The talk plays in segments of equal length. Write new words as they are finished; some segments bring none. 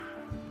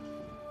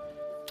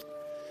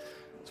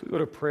As we go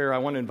to prayer, I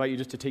want to invite you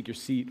just to take your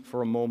seat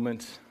for a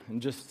moment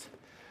and just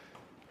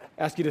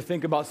ask you to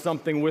think about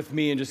something with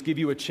me and just give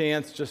you a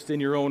chance just in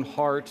your own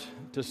heart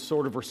to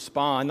sort of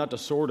respond, not to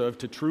sort of,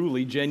 to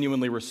truly,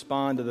 genuinely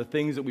respond to the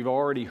things that we've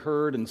already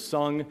heard and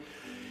sung.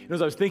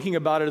 As I was thinking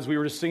about it as we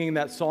were just singing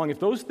that song, if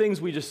those things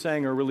we just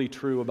sang are really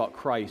true about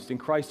Christ, in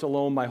Christ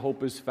alone my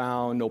hope is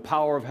found, no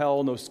power of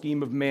hell, no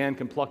scheme of man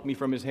can pluck me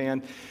from his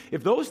hand.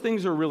 If those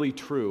things are really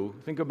true,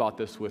 think about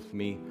this with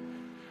me.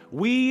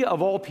 We,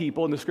 of all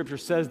people, and the scripture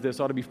says this,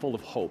 ought to be full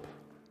of hope.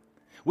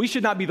 We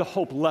should not be the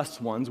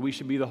hopeless ones. We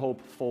should be the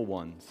hopeful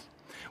ones.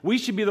 We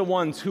should be the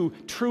ones who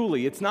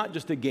truly, it's not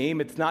just a game,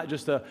 it's not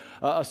just a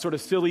sort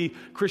of silly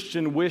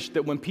Christian wish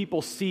that when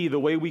people see the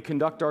way we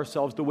conduct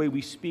ourselves, the way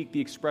we speak, the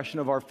expression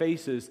of our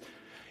faces,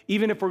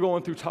 even if we're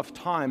going through tough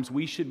times,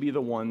 we should be the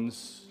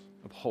ones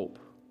of hope.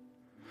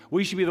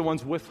 We should be the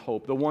ones with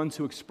hope, the ones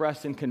who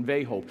express and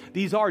convey hope.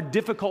 These are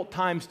difficult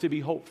times to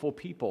be hopeful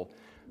people.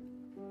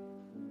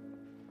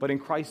 But in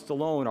Christ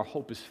alone, our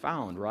hope is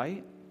found,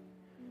 right?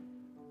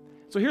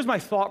 So here's my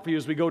thought for you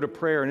as we go to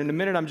prayer. And in a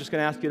minute, I'm just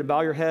going to ask you to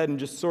bow your head and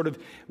just sort of,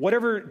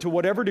 to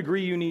whatever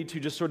degree you need to,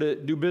 just sort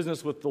of do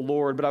business with the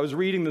Lord. But I was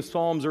reading the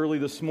Psalms early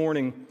this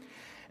morning,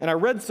 and I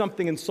read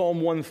something in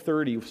Psalm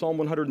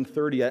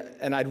 130,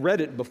 and I'd read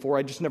it before.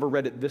 I just never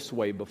read it this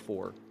way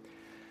before.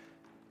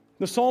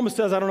 The psalmist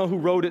says, I don't know who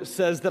wrote it,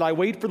 says that I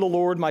wait for the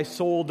Lord, my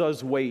soul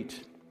does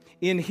wait.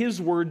 In his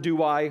word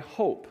do I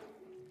hope.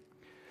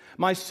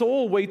 My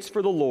soul waits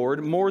for the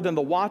Lord more than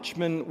the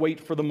watchmen wait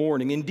for the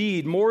morning.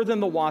 Indeed, more than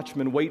the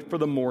watchmen wait for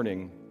the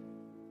morning.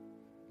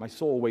 My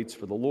soul waits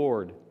for the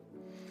Lord.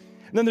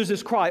 And then there's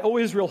this cry, O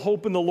Israel,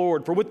 hope in the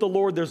Lord. For with the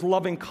Lord there's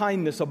loving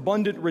kindness,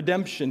 abundant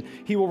redemption.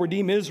 He will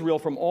redeem Israel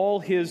from all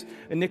his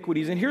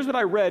iniquities. And here's what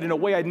I read in a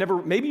way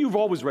maybe you've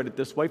always read it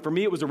this way. For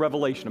me, it was a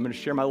revelation. I'm going to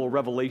share my little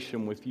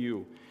revelation with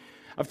you.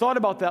 I've thought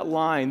about that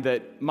line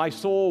that my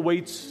soul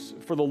waits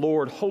for the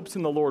Lord, hopes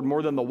in the Lord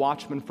more than the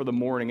watchman for the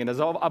morning. And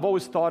as I've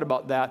always thought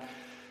about that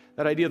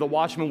idea of the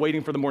watchman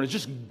waiting for the morning, is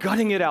just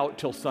gutting it out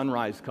till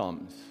sunrise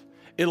comes.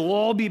 It'll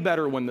all be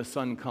better when the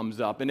sun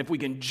comes up. And if we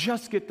can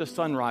just get the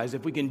sunrise,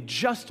 if we can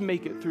just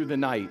make it through the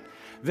night,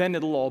 then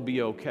it'll all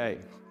be okay.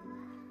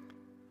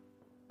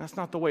 That's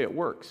not the way it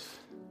works.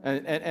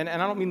 And I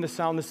don't mean this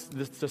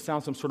to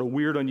sound some sort of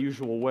weird,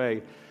 unusual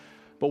way.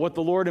 But what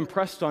the Lord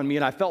impressed on me,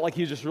 and I felt like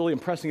he was just really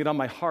impressing it on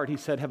my heart, he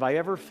said, have I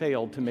ever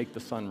failed to make the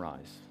sun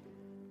rise?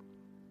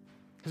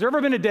 Has there ever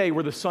been a day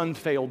where the sun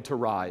failed to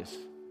rise?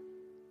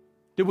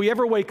 Did we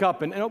ever wake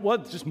up and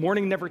just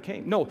morning never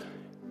came? No.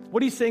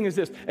 What he's saying is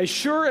this, as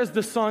sure as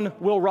the sun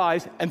will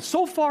rise, and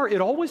so far it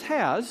always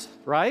has,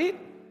 right?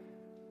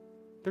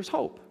 There's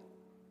hope.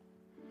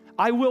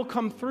 I will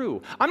come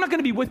through. I'm not going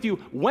to be with you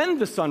when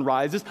the sun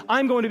rises.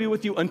 I'm going to be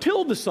with you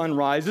until the sun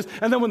rises.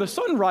 And then when the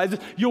sun rises,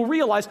 you'll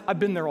realize I've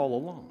been there all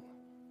along.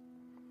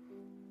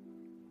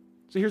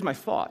 So here's my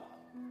thought.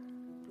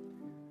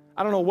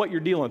 I don't know what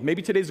you're dealing with.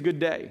 Maybe today's a good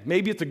day.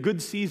 Maybe it's a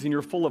good season.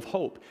 You're full of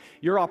hope.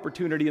 Your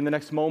opportunity in the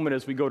next moment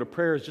as we go to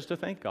prayer is just to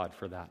thank God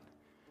for that.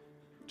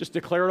 Just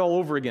declare it all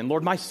over again.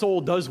 Lord, my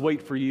soul does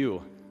wait for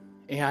you.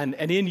 And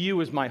in you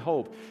is my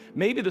hope.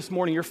 Maybe this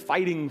morning you're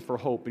fighting for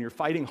hope and you're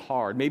fighting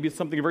hard. Maybe it's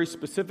something very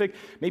specific.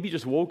 Maybe you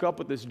just woke up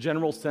with this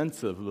general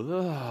sense of,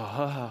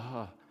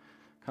 kind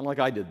of like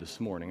I did this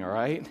morning, all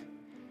right?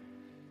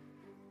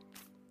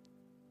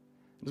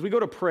 As we go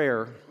to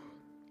prayer,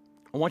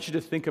 I want you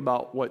to think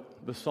about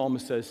what the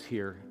psalmist says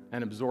here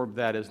and absorb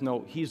that as,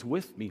 no, he's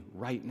with me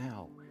right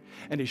now.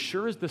 And as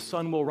sure as the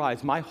sun will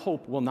rise, my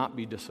hope will not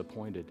be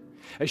disappointed.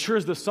 As sure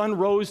as the sun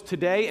rose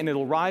today and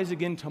it'll rise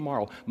again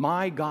tomorrow,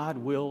 my God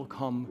will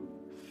come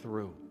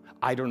through.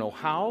 I don't know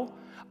how.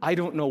 I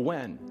don't know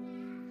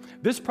when.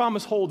 This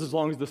promise holds as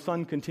long as the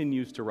sun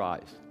continues to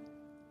rise.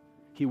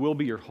 He will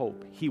be your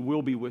hope. He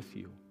will be with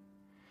you.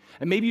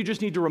 And maybe you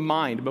just need to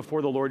remind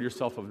before the Lord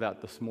yourself of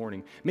that this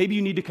morning. Maybe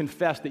you need to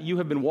confess that you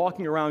have been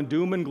walking around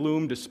doom and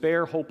gloom,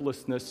 despair,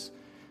 hopelessness,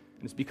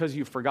 and it's because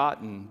you've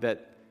forgotten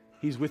that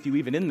He's with you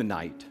even in the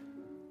night.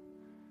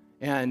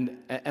 And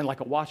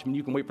like a watchman,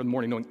 you can wait for the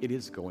morning knowing it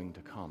is going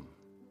to come.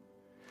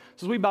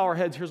 So as we bow our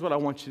heads, here's what I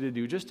want you to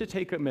do. Just to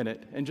take a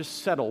minute and just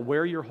settle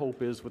where your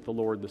hope is with the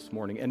Lord this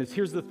morning. And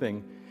here's the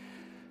thing.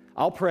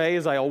 I'll pray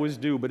as I always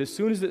do, but as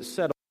soon as it's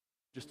settled,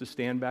 just to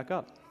stand back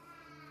up.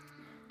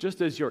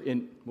 Just as you're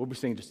in, what we're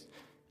saying, just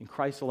in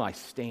Christ alone, I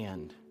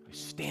stand. I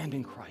stand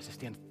in Christ. I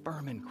stand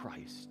firm in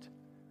Christ.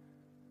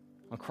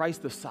 On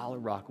Christ, the solid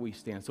rock, we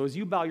stand. So as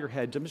you bow your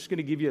heads, I'm just going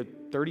to give you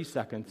 30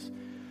 seconds.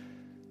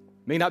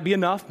 May not be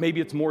enough. Maybe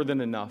it's more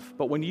than enough.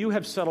 But when you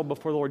have settled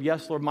before the Lord,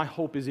 yes, Lord, my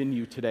hope is in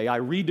you today. I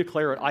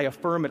redeclare it. I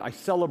affirm it. I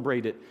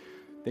celebrate it.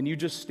 Then you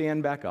just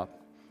stand back up.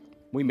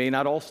 We may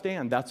not all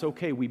stand. That's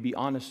okay. We be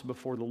honest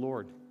before the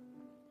Lord.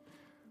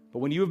 But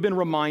when you have been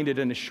reminded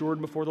and assured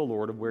before the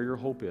Lord of where your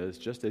hope is,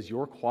 just as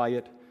your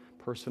quiet,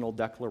 personal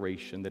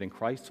declaration that in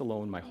Christ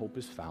alone my hope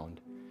is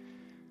found,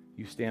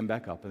 you stand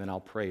back up, and then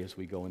I'll pray as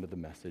we go into the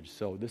message.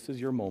 So this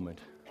is your moment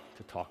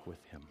to talk with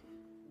Him.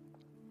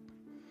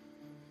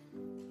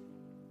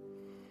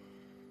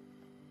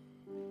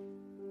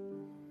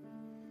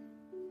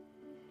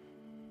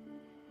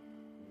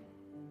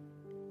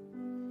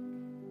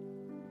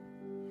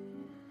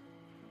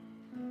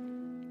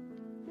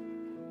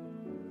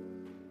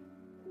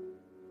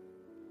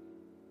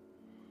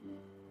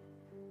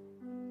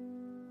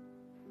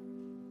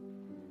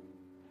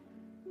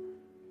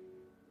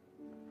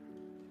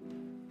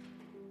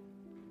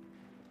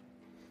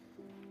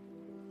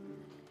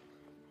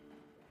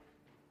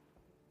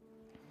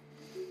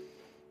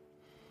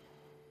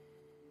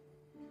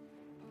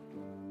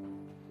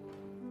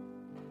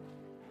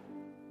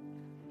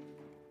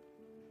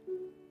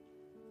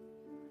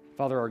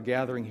 Father, our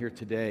gathering here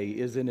today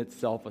is in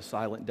itself a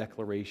silent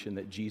declaration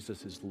that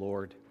Jesus is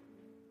Lord,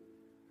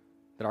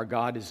 that our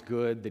God is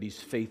good, that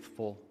He's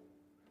faithful,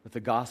 that the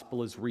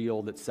gospel is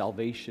real, that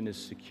salvation is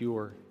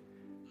secure.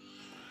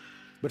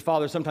 But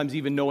Father, sometimes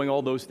even knowing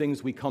all those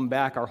things, we come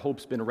back, our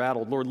hope's been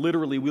rattled. Lord,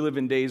 literally, we live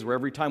in days where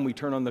every time we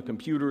turn on the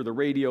computer, the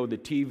radio, the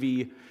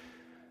TV,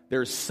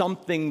 there's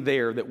something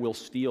there that will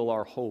steal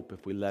our hope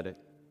if we let it.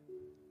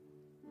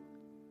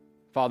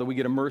 Father, we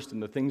get immersed in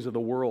the things of the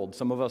world.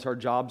 Some of us, our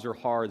jobs are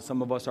hard.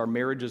 Some of us, our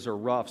marriages are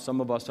rough. Some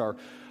of us, our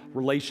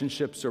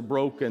relationships are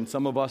broken.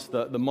 Some of us,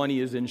 the money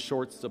is in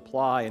short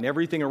supply, and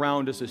everything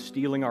around us is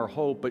stealing our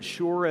hope. But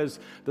sure as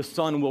the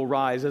sun will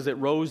rise, as it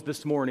rose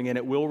this morning, and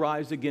it will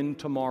rise again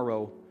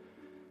tomorrow,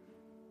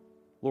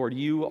 Lord,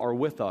 you are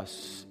with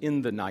us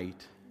in the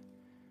night.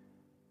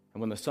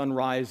 And when the sun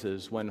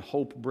rises, when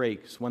hope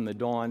breaks, when the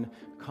dawn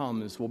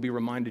comes, we'll be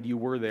reminded you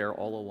were there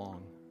all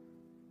along.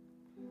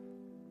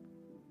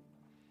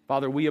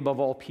 Father, we above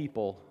all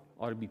people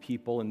ought to be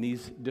people in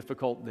these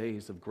difficult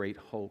days of great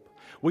hope.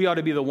 We ought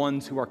to be the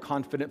ones who are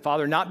confident,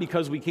 Father, not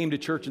because we came to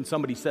church and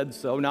somebody said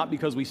so, not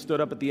because we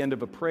stood up at the end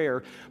of a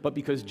prayer, but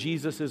because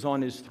Jesus is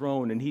on His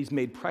throne and He's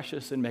made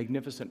precious and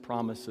magnificent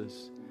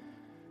promises.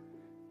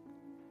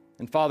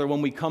 And Father,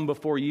 when we come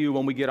before you,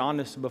 when we get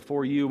honest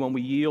before you, when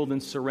we yield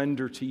and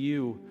surrender to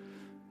you,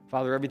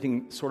 Father,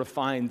 everything sort of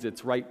finds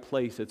its right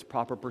place, its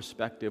proper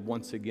perspective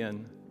once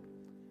again.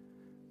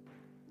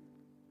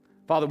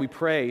 Father, we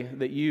pray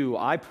that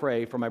I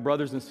pray for my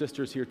brothers and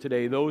sisters here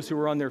today, those who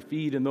are on their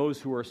feet and those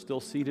who are still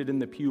seated in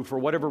the pew. For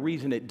whatever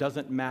reason, it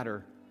doesn't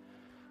matter.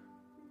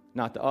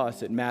 Not to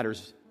us, it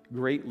matters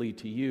greatly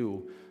to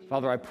you.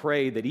 Father, I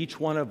pray that each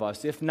one of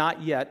us, if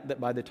not yet, that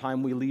by the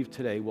time we leave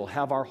today, will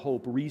have our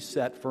hope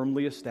reset,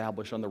 firmly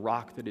established on the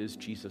rock that is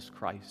Jesus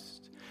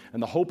Christ,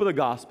 and the hope of the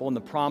gospel and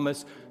the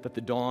promise that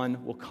the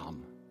dawn will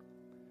come.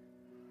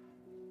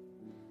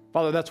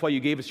 Father, that's why you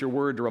gave us your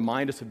word to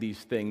remind us of these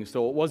things.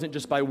 So it wasn't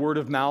just by word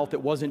of mouth.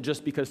 It wasn't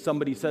just because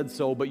somebody said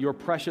so, but your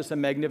precious and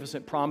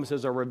magnificent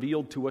promises are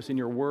revealed to us in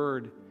your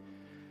word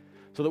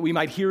so that we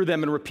might hear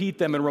them and repeat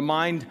them and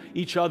remind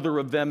each other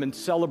of them and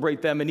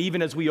celebrate them. And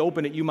even as we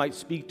open it, you might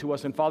speak to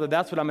us. And Father,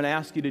 that's what I'm going to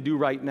ask you to do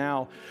right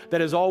now.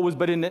 That as always,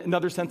 but in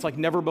another sense like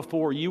never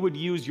before, you would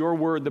use your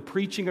word, the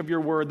preaching of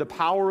your word, the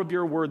power of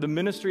your word, the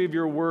ministry of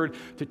your word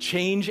to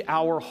change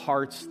our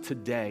hearts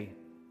today.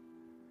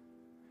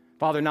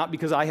 Father, not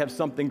because I have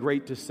something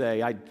great to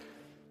say.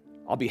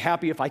 I'll be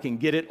happy if I can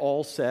get it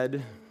all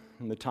said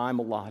in the time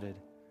allotted.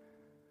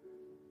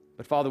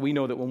 But Father, we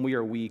know that when we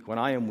are weak, when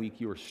I am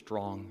weak, you are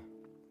strong.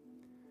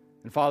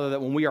 And Father,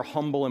 that when we are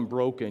humble and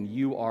broken,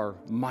 you are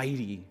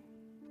mighty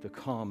to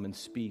come and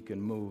speak and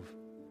move.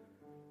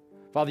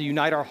 Father,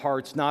 unite our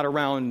hearts not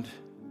around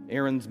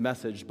Aaron's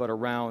message, but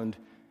around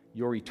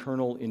your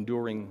eternal,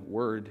 enduring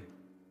word.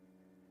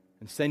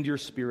 And send your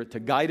Spirit to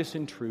guide us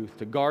in truth,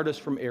 to guard us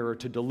from error,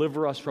 to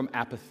deliver us from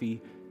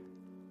apathy,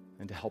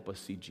 and to help us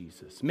see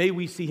Jesus. May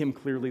we see him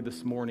clearly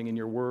this morning in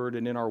your word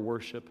and in our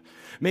worship.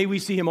 May we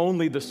see him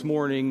only this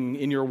morning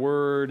in your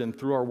word and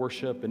through our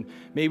worship. And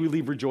may we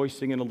leave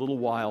rejoicing in a little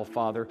while,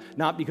 Father,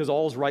 not because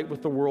all is right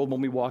with the world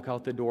when we walk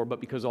out the door,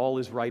 but because all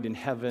is right in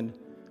heaven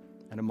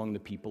and among the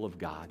people of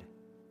God.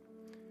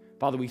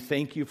 Father, we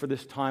thank you for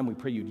this time. We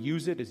pray you'd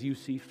use it as you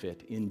see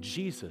fit. In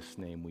Jesus'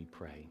 name we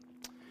pray.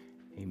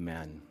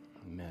 Amen.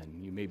 Amen.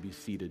 You may be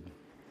seated.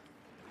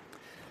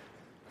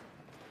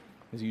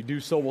 As you do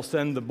so, we'll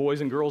send the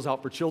boys and girls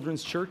out for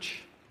children's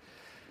church.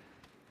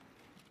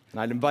 And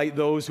I'd invite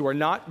those who are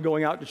not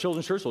going out to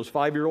children's church, those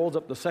 5-year-olds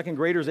up to second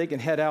graders, they can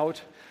head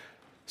out.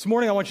 This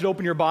morning I want you to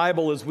open your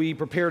Bible as we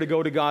prepare to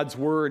go to God's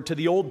Word, to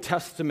the Old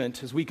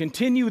Testament, as we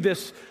continue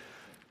this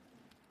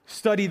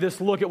study,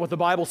 this look at what the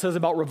Bible says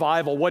about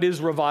revival. What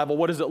is revival?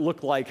 What does it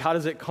look like? How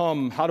does it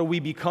come? How do we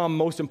become,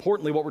 most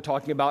importantly, what we're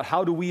talking about?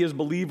 How do we as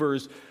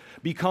believers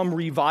become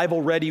revival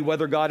ready,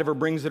 whether God ever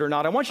brings it or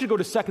not? I want you to go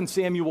to 2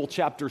 Samuel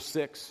chapter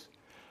 6.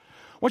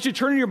 I want you to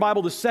turn in your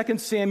Bible to 2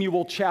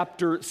 Samuel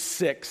chapter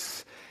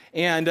 6.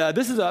 And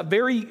this is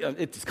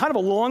it's kind of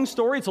a long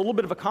story. It's a little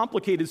bit of a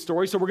complicated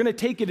story. So we're going to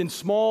take it in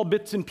small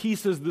bits and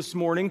pieces this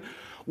morning,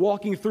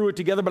 walking through it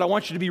together. But I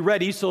want you to be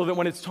ready so that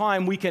when it's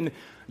time, we can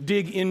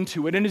dig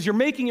into it. And as you're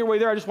making your way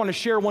there, I just want to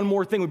share one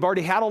more thing. We've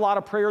already had a lot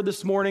of prayer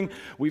this morning.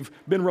 We've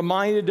been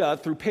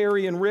reminded through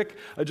Perry and Rick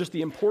just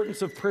the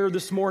importance of prayer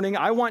this morning.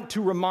 I want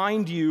to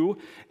remind you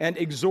and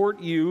exhort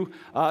you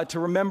to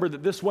remember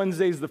that this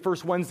Wednesday is the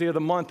first Wednesday of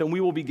the month, and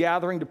we will be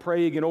gathering to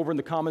pray again over in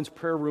the Commons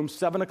prayer room,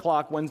 7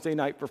 o'clock Wednesday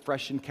night for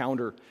Fresh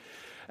Encounter.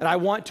 And I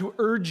want to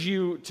urge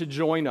you to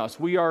join us.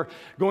 We are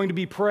going to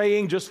be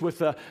praying just with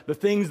the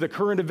things, the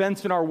current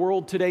events in our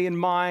world today in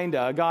mind.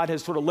 God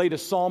has sort of laid a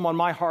psalm on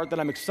my heart that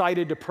I'm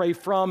excited to pray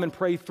from and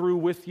pray through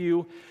with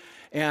you.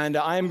 And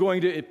I am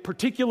going to,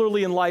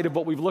 particularly in light of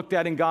what we've looked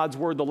at in God's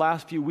Word the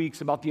last few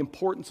weeks about the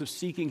importance of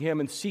seeking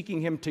Him and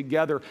seeking Him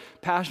together,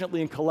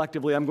 passionately and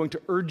collectively, I'm going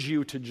to urge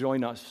you to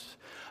join us.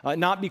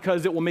 Not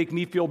because it will make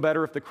me feel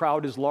better if the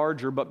crowd is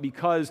larger, but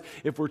because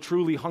if we're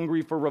truly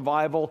hungry for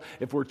revival,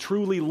 if we're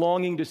truly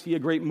longing to see a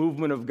great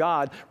movement of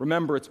God,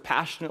 remember, it's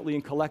passionately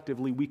and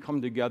collectively we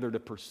come together to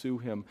pursue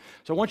Him.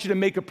 So I want you to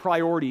make a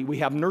priority. We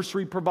have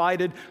nursery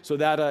provided, so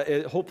that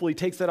it hopefully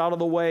takes that out of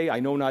the way. I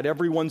know not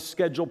everyone's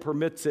schedule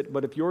permits it,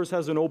 but if yours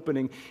has an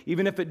opening,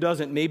 even if it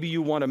doesn't, maybe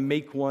you want to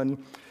make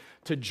one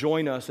to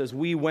join us as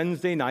we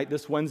Wednesday night,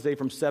 this Wednesday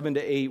from 7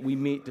 to 8, we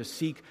meet to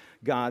seek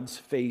God's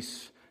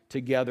face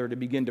together, to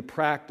begin to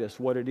practice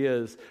what it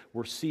is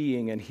we're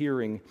seeing and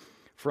hearing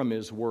from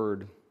His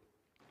Word.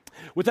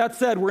 With that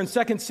said, we're in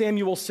 2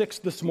 Samuel 6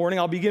 this morning.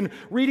 I'll begin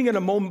reading in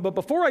a moment, but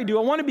before I do,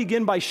 I want to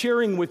begin by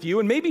sharing with you,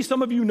 and maybe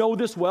some of you know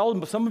this well,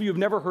 and some of you have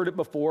never heard it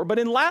before, but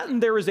in Latin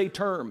there is a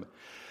term.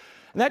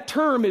 And that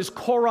term is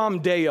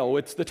coram Deo.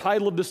 It's the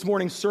title of this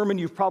morning's sermon.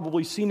 You've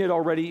probably seen it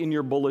already in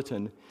your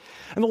bulletin.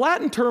 And the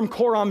Latin term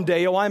coram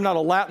Deo, I'm not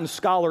a Latin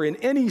scholar in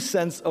any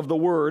sense of the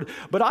word,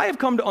 but I have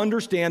come to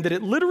understand that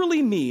it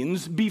literally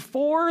means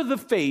before the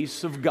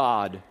face of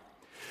God.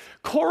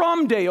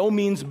 Coram Deo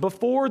means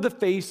before the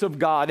face of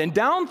God. And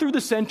down through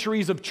the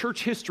centuries of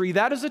church history,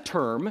 that is a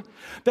term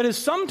that has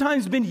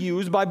sometimes been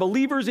used by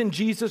believers in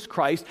Jesus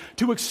Christ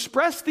to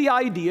express the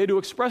idea, to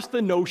express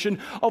the notion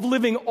of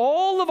living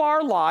all of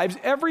our lives,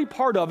 every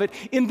part of it,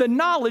 in the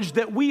knowledge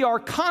that we are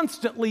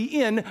constantly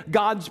in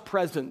God's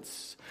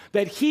presence.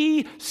 That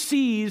He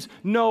sees,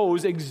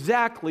 knows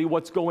exactly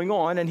what's going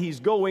on, and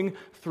He's going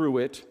through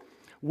it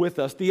with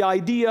us. The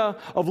idea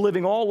of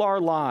living all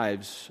our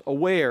lives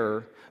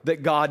aware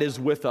that God is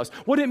with us.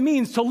 What it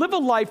means to live a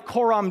life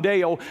coram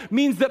Deo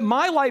means that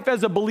my life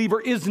as a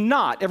believer is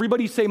not,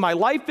 everybody say, my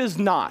life is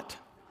not.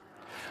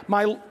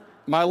 My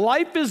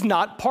life is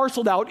not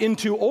parceled out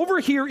into over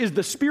here is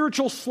the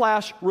spiritual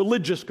 /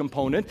 religious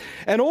component,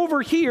 and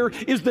over here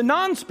is the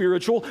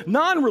non-spiritual,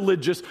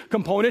 non-religious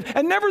component,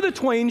 and never the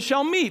twain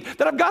shall meet.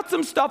 That I've got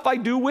some stuff I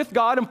do with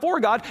God and for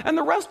God, and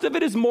the rest of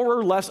it is more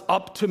or less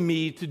up to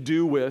me to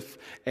do with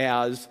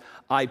as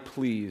I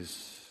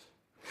please.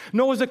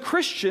 No, as a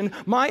Christian,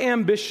 my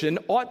ambition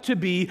ought to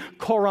be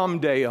coram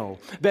Deo.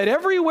 That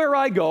everywhere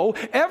I go,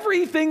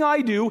 everything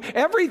I do,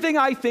 everything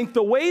I think,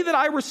 the way that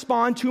I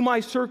respond to my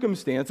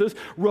circumstances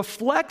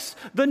reflects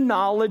the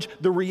knowledge,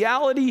 the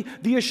reality,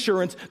 the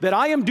assurance that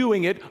I am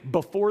doing it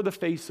before the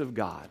face of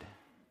God.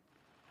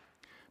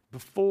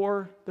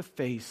 Before the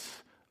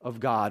face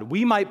of God.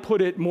 We might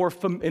put it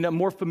in a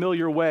more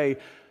familiar way.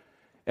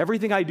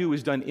 Everything I do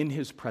is done in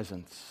His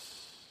presence.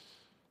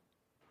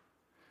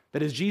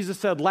 That as Jesus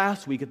said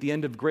last week at the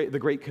end of the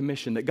Great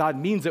Commission, that God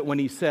means it when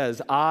He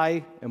says,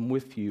 I am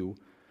with you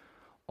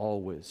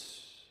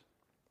always.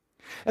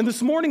 And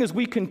this morning as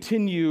we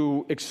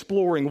continue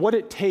exploring what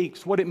it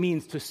takes, what it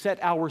means to set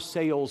our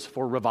sails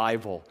for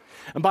revival.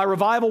 And by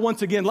revival,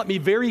 once again, let me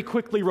very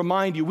quickly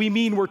remind you, we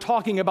mean we're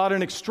talking about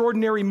an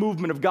extraordinary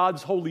movement of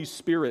God's Holy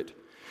Spirit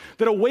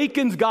that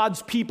awakens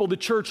God's people to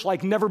church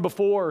like never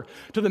before,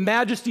 to the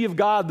majesty of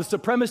God, the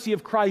supremacy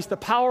of Christ, the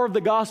power of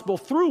the gospel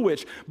through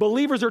which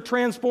believers are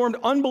transformed,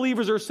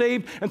 unbelievers are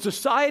saved, and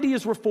society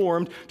is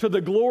reformed to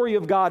the glory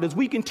of God. As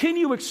we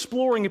continue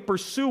exploring and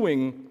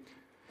pursuing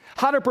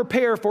how to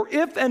prepare for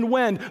if and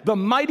when the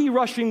mighty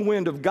rushing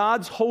wind of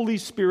God's Holy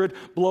Spirit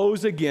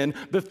blows again,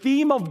 the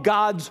theme of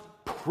God's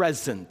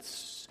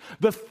presence,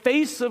 the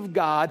face of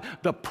God,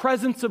 the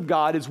presence of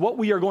God is what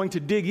we are going to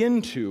dig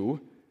into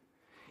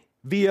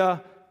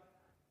via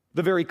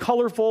the very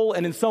colorful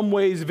and in some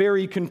ways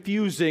very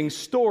confusing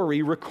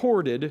story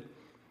recorded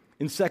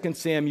in 2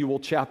 Samuel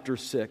chapter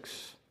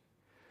 6.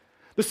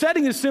 The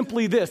setting is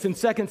simply this in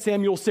 2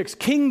 Samuel 6.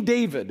 King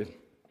David,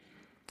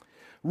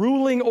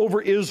 ruling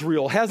over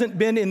Israel, hasn't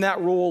been in that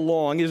role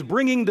long, is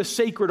bringing the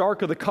sacred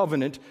Ark of the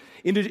Covenant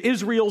into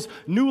Israel's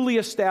newly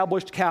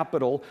established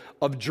capital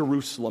of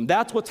Jerusalem.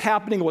 That's what's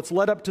happening, what's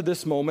led up to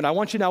this moment. I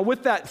want you now,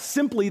 with that,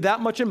 simply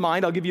that much in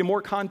mind, I'll give you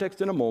more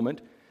context in a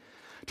moment,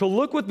 to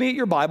look with me at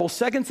your Bible,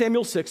 2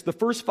 Samuel 6, the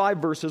first 5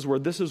 verses where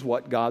this is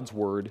what God's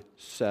Word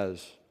says.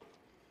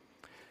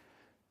 It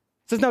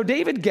says, Now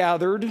David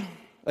gathered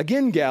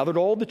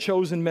all the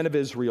chosen men of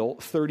Israel,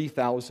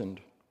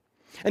 30,000.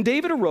 And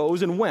David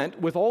arose and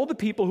went with all the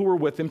people who were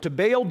with him to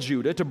Baal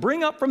Judah to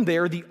bring up from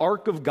there the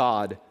ark of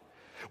God,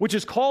 which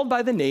is called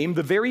by the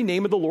very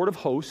name of the Lord of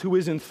hosts, who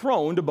is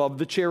enthroned above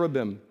the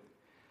cherubim.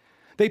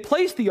 They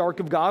placed the ark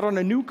of God on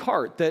a new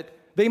cart that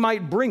they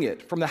might bring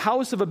it from the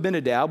house of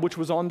Abinadab, which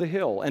was on the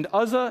hill. And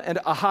Uzzah and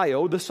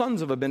Ahio, the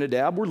sons of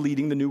Abinadab, were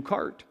leading the new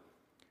cart.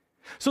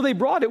 So they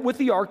brought it with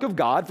the ark of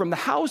God from the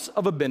house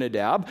of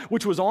Abinadab,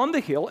 which was on the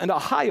hill, and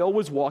Ahio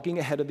was walking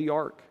ahead of the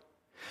ark.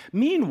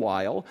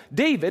 Meanwhile,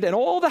 David and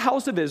all the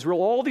house of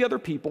Israel, all the other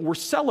people, were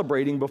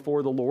celebrating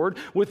before the Lord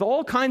with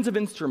all kinds of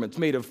instruments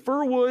made of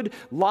fir wood,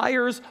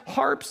 lyres,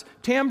 harps,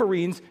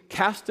 tambourines,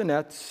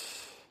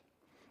 castanets,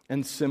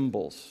 and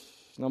cymbals.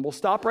 Now we'll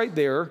stop right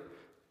there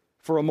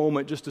for a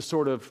moment just to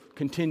sort of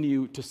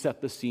continue to set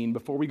the scene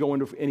before we go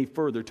into any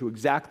further to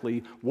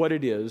exactly what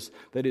it is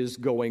that is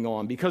going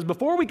on. Because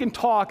before we can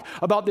talk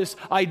about this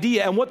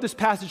idea and what this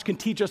passage can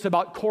teach us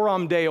about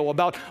coram Deo,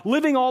 about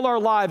living all our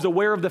lives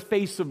aware of the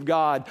face of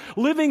God,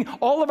 living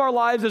all of our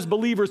lives as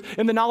believers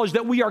in the knowledge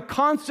that we are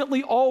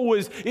constantly,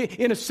 always,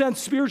 in a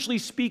sense, spiritually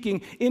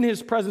speaking, in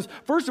His presence.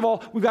 First of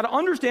all, we've got to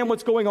understand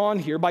what's going on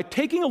here by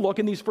taking a look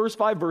in these first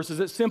 5 verses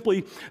at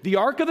simply the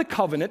Ark of the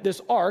Covenant,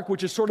 this ark,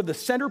 which is sort of the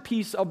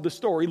centerpiece of the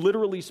story,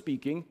 literally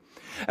speaking,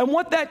 and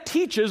what that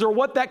teaches or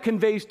what that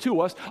conveys to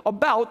us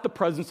about the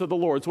presence of the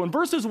Lord. So in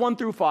verses 1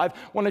 through 5, I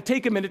want to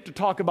take a minute to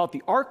talk about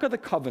the Ark of the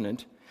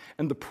Covenant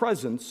and the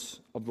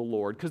presence of the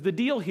Lord, because the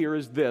deal here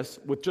is this,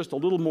 with just a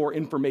little more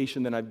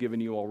information than I've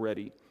given you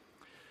already.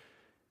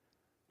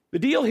 The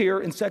deal here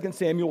in 2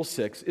 Samuel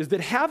 6 is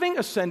that having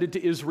ascended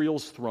to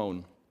Israel's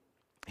throne,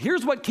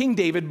 here's what King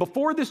David,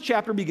 before this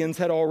chapter begins,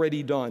 had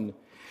already done.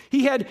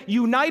 He had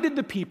united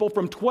the people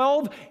from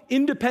 12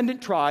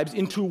 independent tribes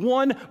into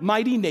one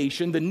mighty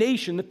nation,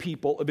 the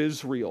people of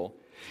Israel.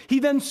 He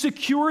then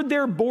secured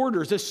their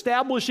borders,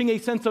 establishing a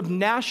sense of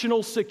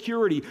national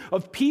security,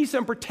 of peace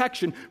and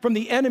protection from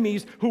the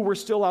enemies who were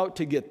still out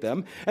to get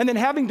them. And then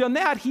having done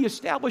that, he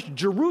established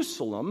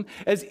Jerusalem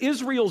as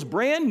Israel's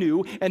brand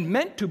new and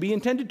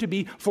intended to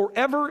be,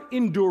 forever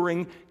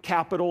enduring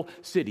capital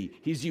city.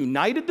 He's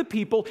united the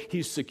people,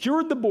 he's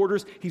secured the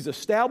borders, he's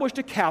established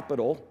a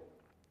capital,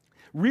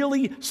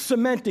 really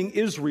cementing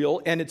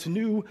Israel and its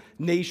new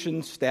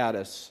nation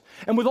status.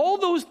 And with all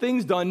those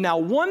things done, now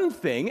one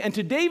thing, and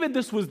to David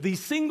this was the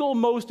single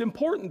most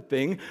important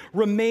thing,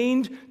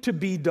 remained to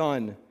be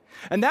done.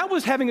 And that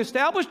was having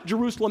established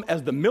Jerusalem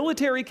as the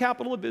military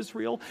capital of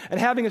Israel and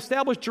having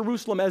established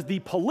Jerusalem as the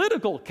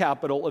political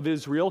capital of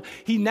Israel,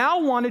 he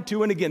now wanted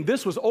to, and again,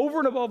 this was over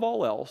and above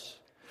all else,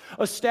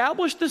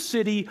 establish the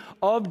city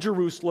of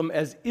Jerusalem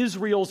as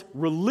Israel's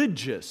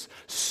religious,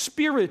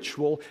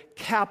 spiritual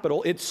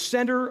capital, its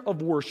center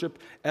of worship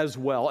as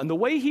well. And the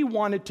way he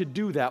wanted to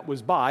do that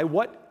was by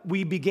what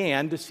we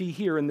began to see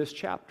here in this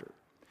chapter,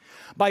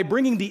 by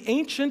bringing the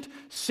ancient,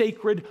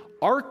 sacred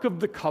Ark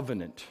of the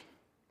Covenant,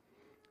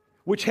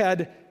 which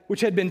had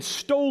been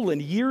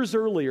stolen years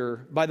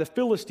earlier by the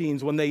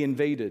Philistines when they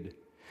invaded.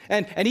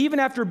 And even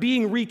after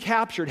being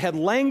recaptured, had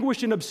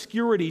languished in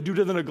obscurity due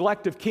to the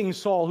neglect of King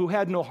Saul, who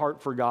had no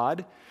heart for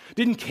God,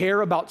 didn't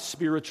care about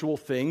spiritual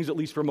things, at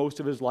least for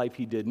most of his life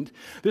he didn't.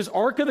 This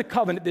Ark of the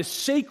Covenant, this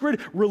sacred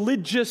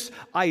religious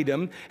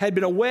item, had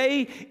been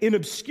away in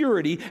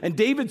obscurity, and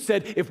David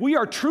said, if we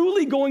are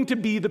truly going to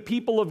be the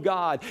people of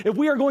God, if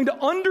we are going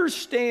to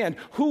understand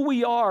who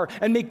we are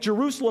and make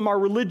Jerusalem our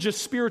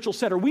religious, spiritual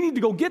center, we need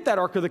to go get that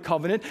Ark of the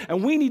Covenant,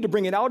 and we need to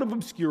bring it out of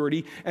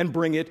obscurity and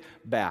bring it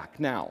back.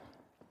 Now,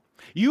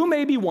 you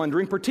may be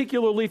wondering,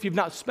 particularly if you've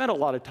not spent a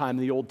lot of time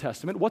in the Old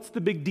Testament, what's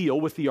the big deal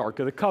with the Ark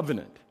of the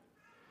Covenant?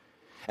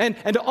 And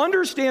to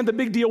understand the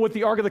big deal with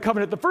the Ark of the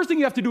Covenant, the first thing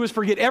you have to do is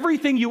forget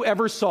everything you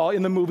ever saw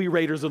in the movie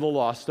Raiders of the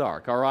Lost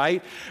Ark, all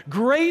right?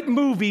 Great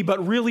movie,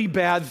 but really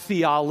bad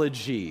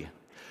theology.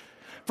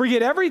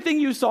 Forget everything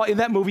you saw in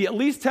that movie, at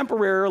least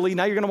temporarily.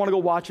 Now you're going to want to go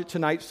watch it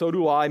tonight. So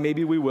do I.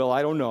 Maybe we will.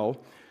 I don't know.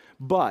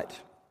 But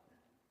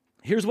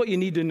here's what you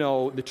need to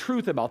know, the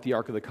truth about the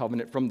Ark of the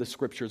Covenant from the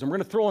Scriptures. And we're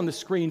going to throw on the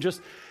screen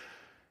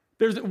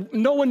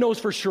no one knows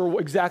for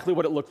sure exactly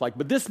what it looked like,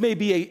 but this may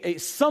be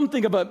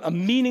something of a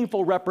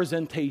meaningful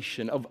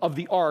representation of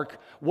the Ark,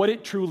 what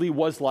it truly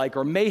was like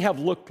or may have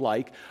looked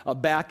like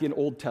back in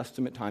Old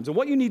Testament times. And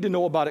what you need to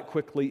know about it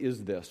quickly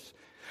is this,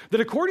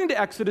 that according to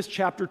Exodus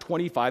chapter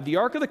 25, the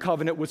Ark of the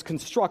Covenant was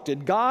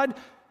constructed. God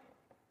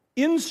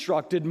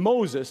instructed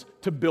Moses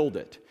to build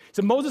it. He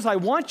said, Moses, I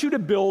want you to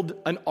build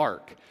an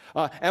ark.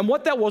 And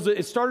what that was,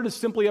 it started as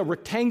simply a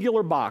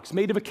rectangular box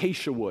made of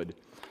acacia wood.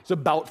 It's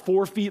about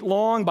 4 feet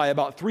long by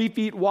about 3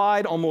 feet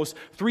wide, almost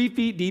 3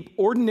 feet deep,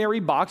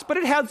 ordinary box, but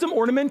it had some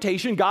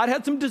ornamentation. God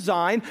had some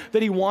design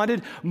that he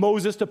wanted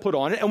Moses to put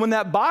on it. And when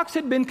that box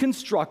had been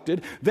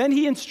constructed, then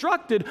he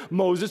instructed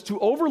Moses to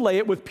overlay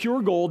it with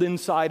pure gold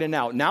inside and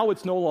out. Now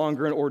it's no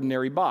longer an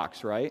ordinary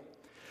box, right?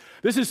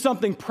 This is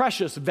something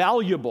precious,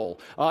 valuable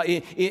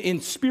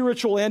in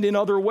spiritual and in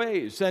other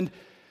ways.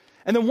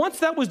 And then once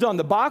that was done,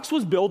 the box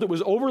was built, it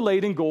was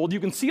overlaid in gold. You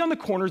can see on the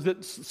corners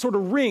that sort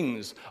of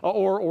rings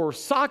or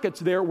sockets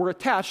there were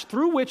attached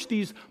through which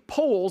these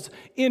poles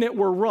in it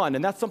were run.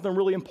 And that's something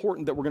really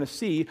important that we're going to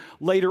see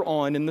later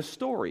on in the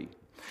story.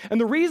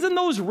 And the reason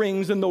those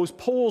rings and those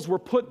poles were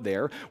put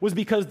there was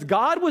because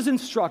God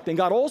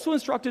also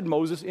instructed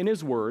Moses in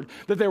his word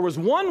that there was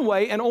one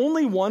way and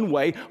only one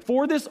way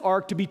for this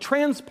ark to be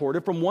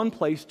transported from one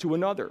place to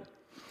another.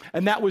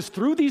 And that was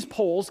through these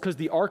poles, because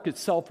the ark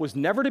itself was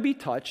never to be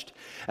touched.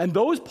 And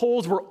those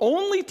poles were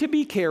only to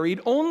be carried,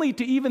 only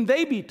to even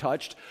they be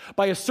touched,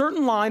 by a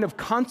certain line of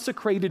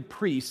consecrated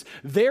priests.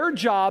 Their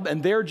job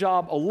and their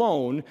job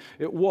alone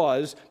it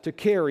was to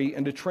carry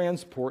and to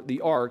transport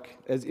the ark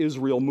as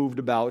Israel moved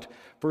about,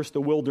 first the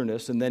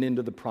wilderness and then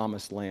into the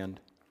promised land.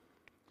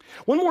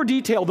 One more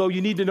detail, though,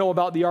 you need to know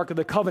about the Ark of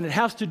the Covenant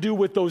has to do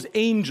with those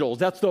angels.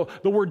 That's the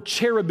word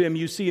cherubim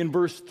you see in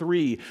verse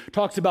 3. It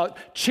talks about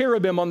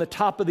cherubim on the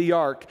top of the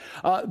ark.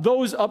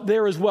 Those up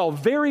there as well.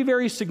 Very,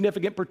 very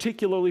significant,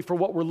 particularly for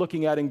what we're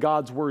looking at in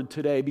God's word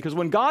today. Because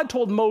when God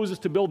told Moses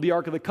to build the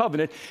Ark of the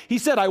Covenant, he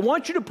said, I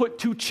want you to put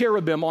 2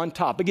 cherubim on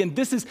top. Again,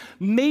 this is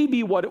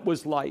maybe what it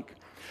was like.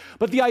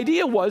 But the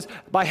idea was,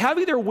 by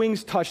having their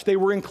wings touch, they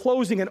were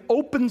enclosing an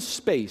open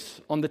space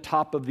on the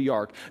top of the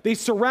ark. They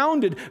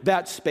surrounded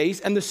that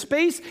space, and the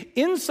space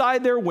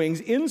inside their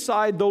wings,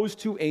 inside those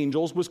 2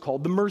 angels, was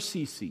called the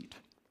mercy seat.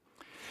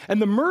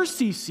 And the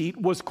mercy seat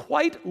was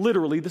quite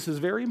literally, this is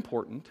very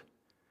important,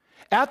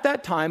 at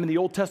that time in the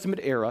Old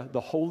Testament era,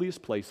 the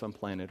holiest place on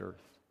planet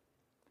Earth.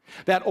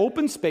 That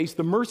open space,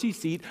 the mercy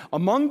seat,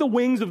 among the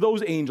wings of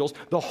those angels,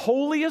 the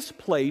holiest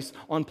place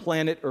on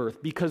planet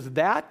Earth, because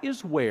that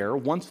is where,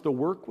 once the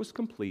work was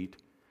complete,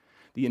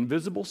 the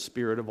invisible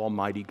Spirit of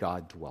Almighty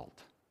God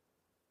dwelt.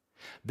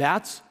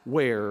 That's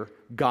where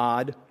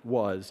God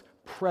was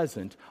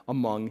present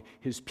among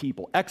his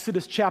people.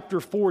 Exodus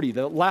chapter 40,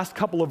 the last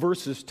couple of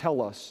verses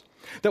tell us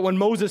that when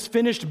Moses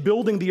finished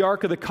building the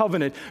Ark of the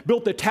Covenant,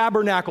 built the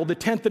tabernacle, the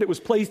tent that it was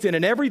placed in,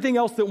 and everything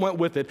else that went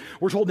with it,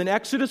 we're told in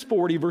Exodus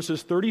 40,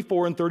 verses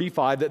 34 and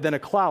 35, that then a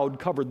cloud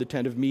covered the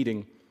tent of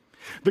meeting.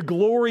 The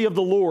glory of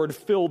the Lord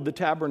filled the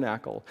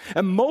tabernacle.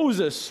 And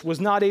Moses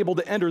was not able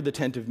to enter the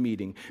tent of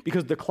meeting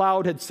because the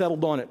cloud had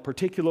settled on it,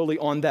 particularly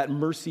on that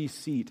mercy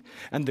seat.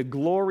 And the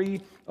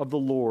glory of the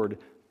Lord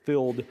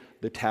filled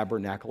the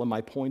tabernacle. And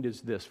my point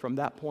is this, from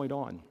that point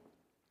on,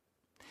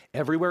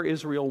 everywhere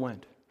Israel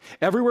went,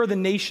 everywhere the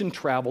nation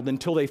traveled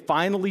until they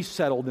finally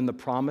settled in the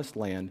promised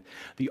land,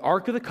 the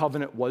Ark of the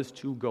Covenant was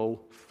to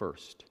go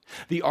first.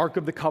 The Ark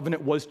of the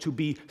Covenant was to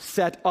be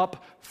set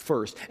up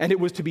first. And it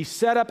was to be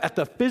set up at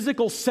the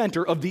physical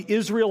center of the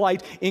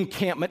Israelite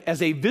encampment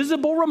as a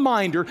visible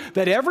reminder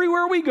that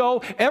everywhere we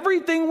go,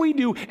 everything we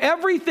do,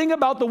 everything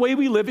about the way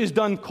we live is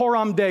done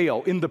coram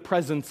Deo, in the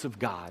presence of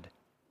God.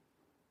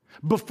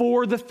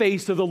 Before the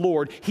face of the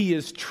Lord, he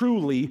is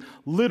truly,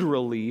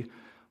 literally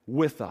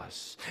with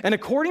us. And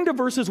according to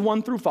verses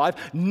 1 through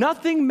 5,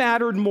 nothing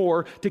mattered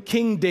more to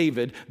King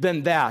David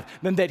than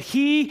that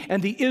he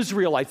and the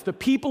Israelites, the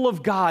people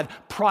of God,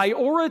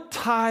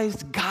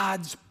 prioritized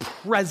God's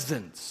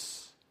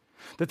presence,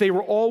 that they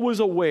were always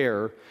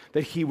aware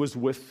that he was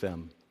with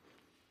them.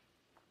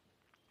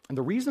 And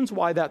the reasons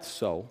why that's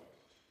so,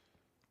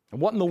 and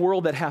what in the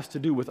world that has to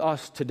do with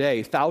us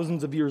today,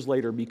 thousands of years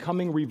later,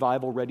 becoming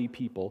revival-ready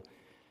people,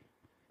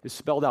 is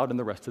spelled out in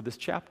the rest of this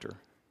chapter,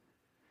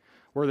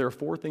 where there are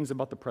 4 things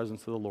about the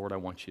presence of the Lord I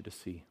want you to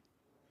see.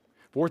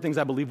 4 things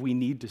I believe we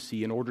need to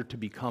see in order to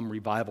become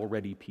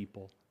revival-ready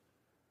people,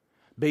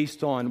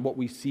 based on what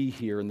we see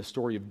here in the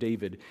story of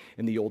David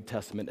in the Old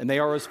Testament. And they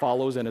are as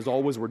follows, and as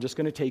always, we're just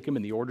going to take them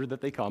in the order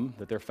that they come,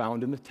 that they're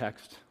found in the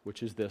text,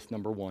 which is this,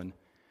 number 1.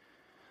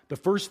 The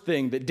first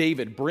thing that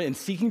David, in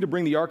seeking to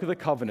bring the Ark of the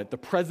Covenant, the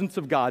presence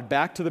of God,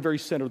 back to the very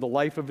center of the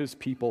life of his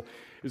people,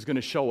 is going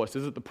to show us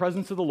is that the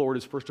presence of the Lord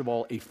is, first of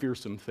all, a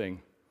fearsome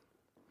thing.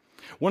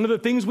 One of the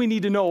things we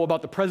need to know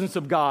about the presence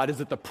of God is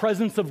that the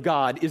presence of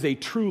God is a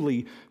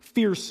truly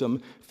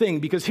fearsome thing.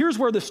 Because here's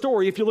where the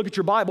story, if you look at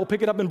your Bible,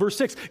 pick it up in verse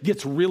 6,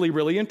 gets really,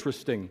 really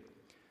interesting.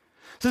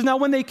 It says, now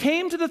when they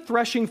came to the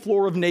threshing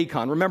floor of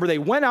Nacon, remember they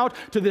went out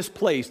to this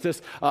place,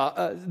 this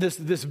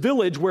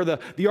village where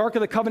the Ark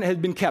of the Covenant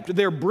had been kept.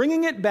 They're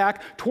bringing it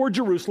back toward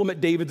Jerusalem at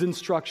David's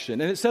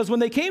instruction. And it says, when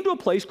they came to a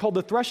place called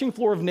the threshing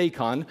floor of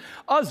Nacon,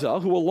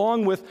 Uzzah, who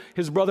along with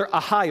his brother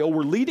Ahio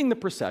were leading the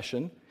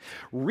procession,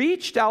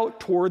 reached out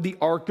toward the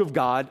ark of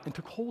God and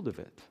took hold of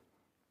it.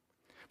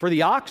 For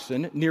the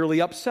oxen nearly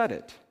upset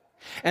it.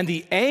 And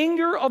the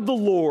anger of the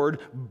Lord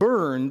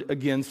burned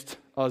against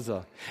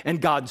Uzzah.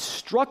 And God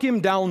struck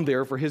him down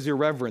there for his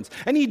irreverence.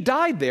 And he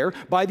died there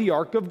by the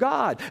ark of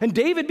God. And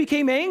David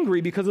became angry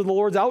because of the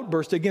Lord's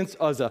outburst against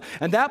Uzzah.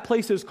 And that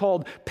place is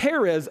called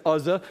Perez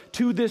Uzzah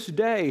to this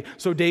day.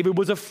 So David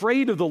was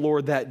afraid of the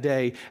Lord that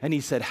day. And he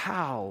said,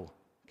 how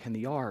can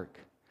the ark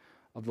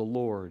of the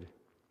Lord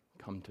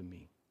come to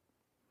me?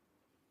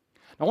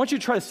 I want you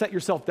to try to set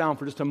yourself down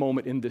for just a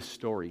moment in this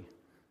story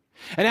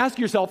and ask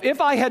yourself,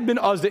 if I had been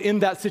Uzzah in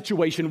that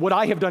situation, would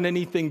I have done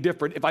anything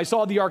different if I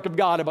saw the ark of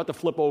God about to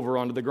flip over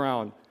onto the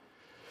ground?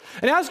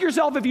 And ask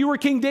yourself, if you were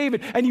King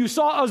David and you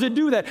saw Uzzah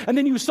do that and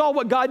then you saw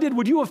what God did,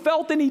 would you have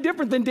felt any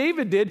different than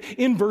David did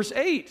in verse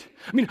 8?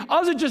 I mean,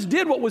 Uzzah just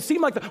did what would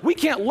seem like we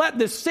can't let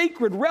this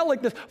sacred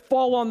relic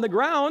fall on the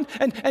ground.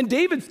 And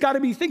David's got to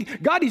be thinking,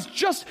 God, he's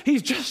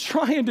just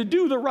trying to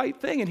do the right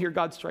thing. And here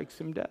God strikes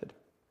him dead.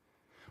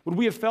 Would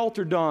we have felt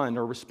or done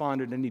or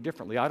responded any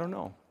differently? I don't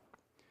know.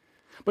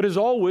 But as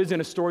always,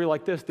 in a story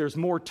like this, there's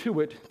more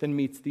to it than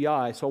meets the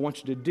eye. So I want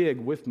you to dig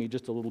with me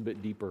just a little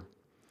bit deeper.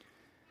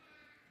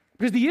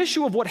 Because the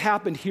issue of what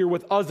happened here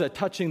with Uzzah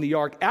touching the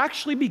ark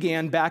actually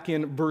began back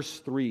in verse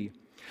 3.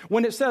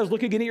 When it says,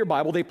 look again at your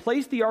Bible, they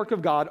placed the ark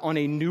of God on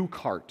a new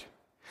cart,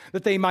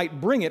 that they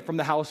might bring it from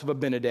the house of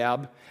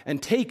Abinadab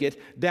and take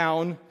it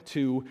down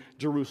to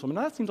Jerusalem.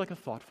 Now that seems like a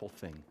thoughtful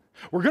thing.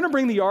 We're going to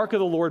bring the ark of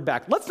the Lord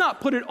back. Let's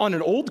not put it on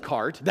an old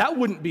cart. That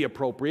wouldn't be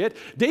appropriate.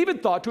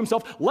 David thought to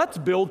himself, let's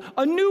build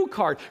a new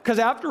cart, because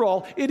after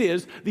all, it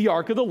is the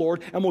ark of the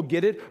Lord, and we'll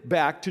get it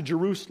back to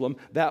Jerusalem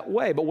that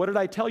way. But what did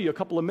I tell you a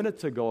couple of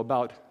minutes ago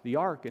about the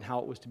ark and how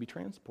it was to be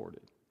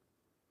transported?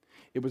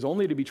 It was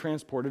only to be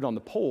transported on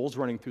the poles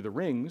running through the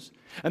rings,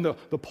 and the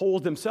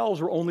poles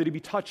themselves were only to be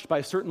touched by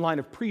a certain line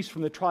of priests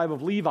from the tribe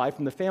of Levi,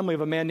 from the family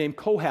of a man named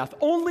Kohath.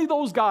 Only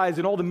those guys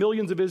and all the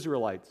millions of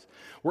Israelites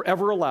were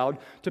ever allowed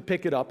to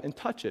pick it up and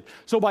touch it.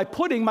 So my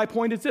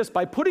point is this,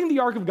 by putting the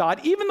ark of God,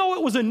 even though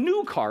it was a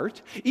new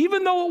cart,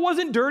 even though it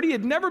wasn't dirty,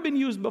 it had never been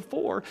used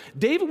before,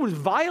 David was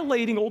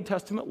violating Old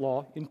Testament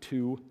law in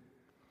two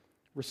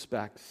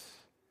respects.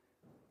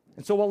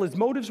 And so while his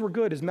motives were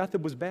good, his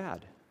method was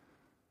bad.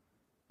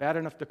 Bad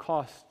enough to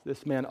cost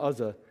this man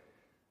Uzzah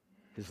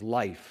his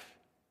life.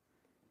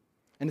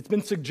 And it's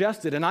been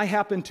suggested, and I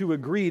happen to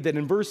agree, that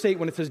in verse 8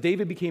 when it says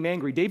David became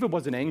angry, David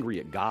wasn't angry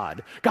at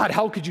God. God,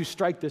 how could you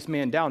strike this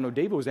man down? No,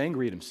 David was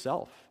angry at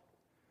himself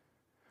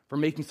for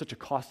making such a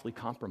costly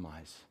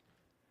compromise.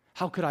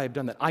 How could I have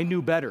done that? I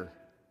knew better.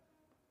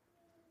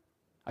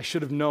 I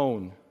should have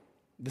known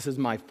this is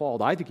my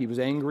fault. I think he was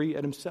angry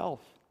at himself.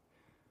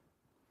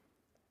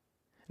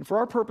 And for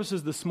our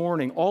purposes this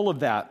morning, all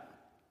of that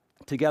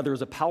together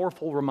is a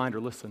powerful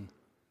reminder, listen,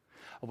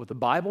 of what the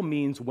Bible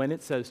means when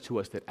it says to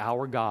us that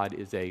our God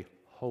is a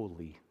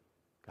holy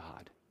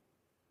God.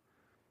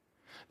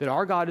 That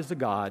our God is a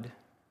God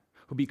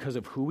who, because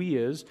of who he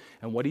is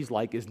and what he's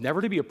like, is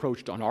never to be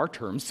approached on our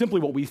terms,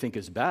 simply what we think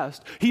is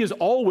best. He is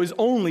always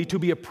only to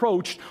be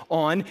approached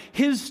on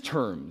his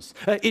terms.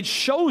 It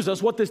shows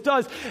us what this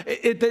does,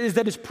 is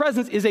that his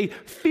presence is a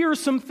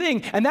fearsome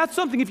thing. And that's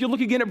something, if you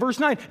look again at verse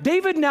 9,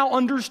 David now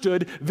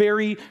understood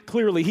very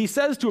clearly. He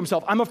says to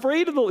himself, he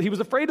was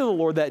afraid of the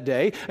Lord that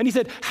day, and he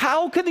said,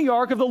 how can the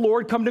ark of the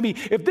Lord come to me?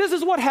 If this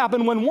is what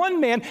happened when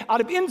one man, out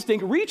of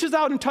instinct, reaches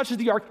out and touches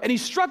the ark, and he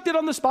struck it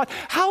on the spot,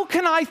 how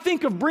can I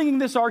think of bringing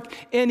this ark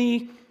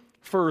any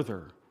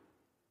further?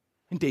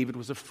 And David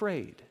was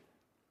afraid.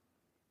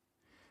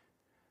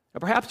 Now,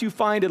 perhaps you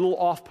find it a little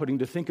off-putting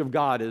to think of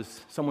God as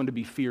someone to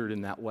be feared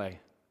in that way.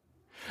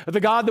 The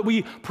God that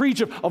we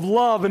preach of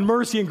love and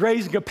mercy and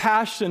grace and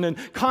compassion and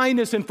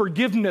kindness and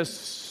forgiveness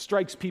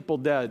strikes people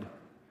dead.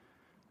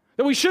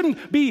 That we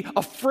shouldn't be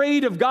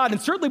afraid of God,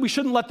 and certainly we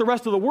shouldn't let the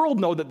rest of the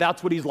world know that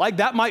that's what he's like.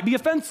 That might be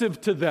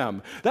offensive to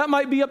them. That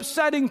might be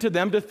upsetting to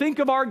them to think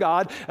of our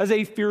God as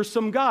a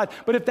fearsome God.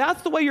 But if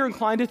that's the way you're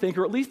inclined to think,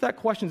 or at least that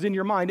question's in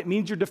your mind, it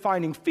means you're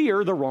defining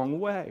fear the wrong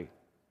way.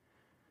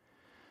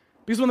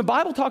 Because when the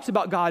Bible talks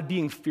about God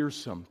being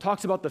fearsome,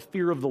 talks about the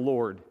fear of the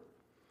Lord,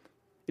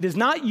 it is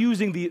not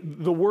using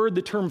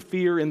the term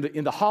fear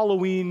in the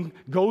Halloween,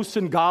 ghosts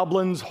and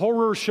goblins,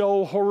 horror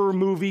show, horror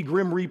movie,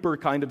 Grim Reaper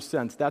kind of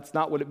sense. That's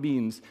not what it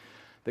means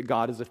that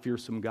God is a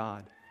fearsome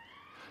God.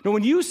 Now,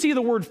 when you see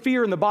the word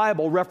fear in the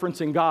Bible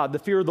referencing God, the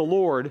fear of the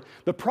Lord,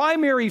 the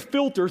primary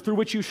filter through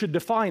which you should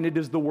define it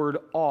is the word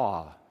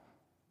awe.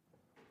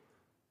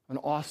 An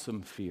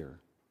awesome fear.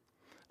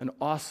 An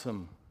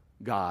awesome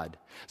God.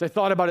 As I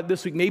thought about it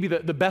this week, maybe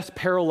the best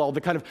parallel,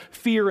 the kind of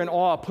fear and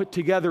awe put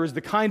together is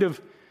the kind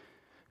of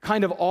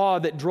awe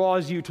that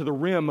draws you to the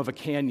rim of a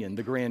canyon,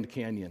 the Grand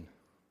Canyon.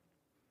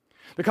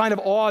 The kind of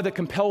awe that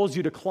compels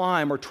you to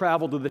climb or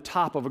travel to the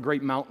top of a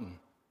great mountain.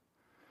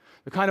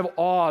 The kind of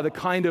awe, the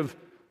kind of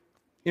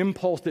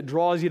impulse that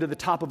draws you to the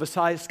top of a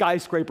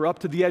skyscraper, up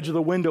to the edge of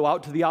the window,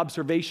 out to the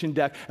observation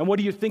deck. And what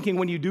are you thinking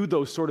when you do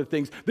those sort of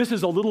things? This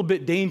is a little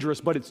bit dangerous,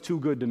 but it's too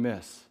good to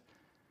miss.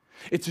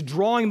 It's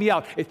drawing me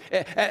out.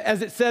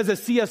 As it says,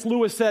 as C.S.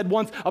 Lewis said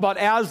once about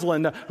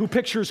Aslan, who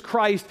pictures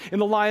Christ in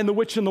The Lion, the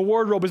Witch, and the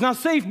Wardrobe, it's not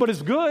safe, but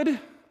it's good.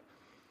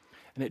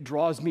 And it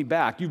draws me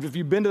back. If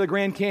you've been to the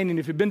Grand Canyon,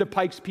 if you've been to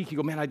Pikes Peak, you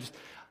go, man,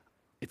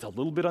 it's a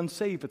little bit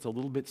unsafe, it's a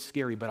little bit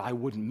scary, but I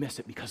wouldn't miss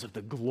it because of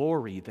the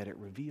glory that it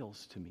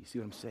reveals to me. See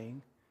what I'm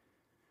saying?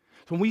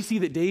 So when we see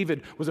that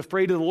David was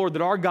afraid of the Lord,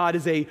 that our God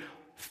is a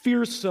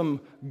fearsome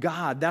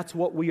God, that's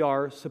what we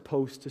are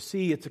supposed to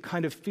see. It's a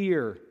kind of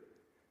fear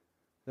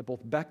that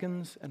both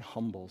beckons and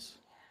humbles.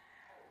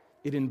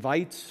 It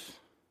invites,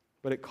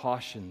 but it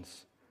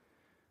cautions.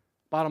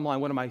 Bottom line,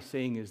 what am I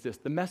saying is this.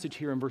 The message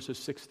here in verses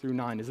 6 through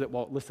 9 is that,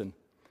 while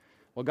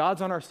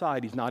God's on our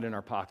side, he's not in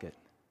our pocket.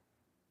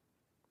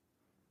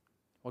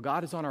 While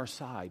God is on our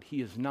side,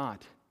 he is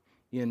not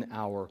in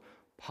our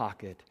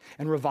pocket.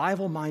 And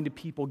revival-minded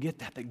people get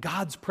that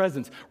God's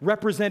presence,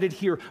 represented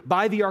here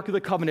by the Ark of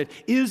the Covenant,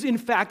 is in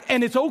fact,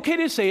 and it's okay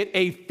to say it,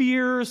 a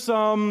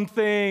fearsome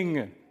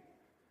thing.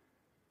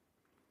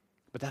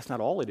 But that's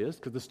not all it is,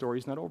 because the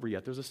story's not over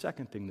yet. There's a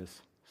second thing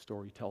this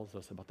story tells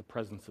us about the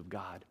presence of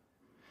God.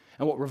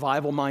 And what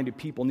revival-minded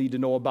people need to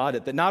know about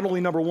it, that not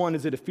only, number one,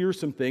 is it a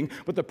fearsome thing,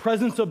 but the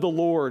presence of the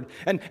Lord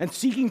and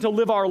seeking to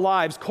live our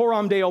lives,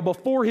 coram Deo,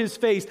 before his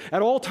face,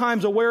 at all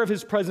times aware of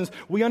his presence,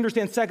 we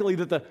understand, secondly,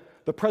 that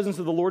the presence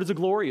of the Lord is a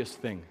glorious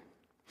thing.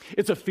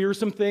 It's a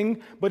fearsome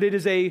thing, but it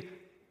is a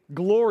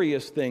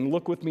glorious thing.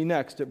 Look with me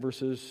next at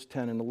verses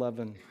 10 and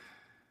 11.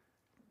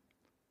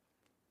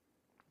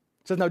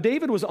 It says, now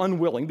David was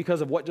unwilling,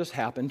 because of what just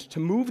happened, to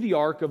move the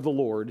ark of the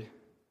Lord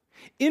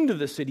into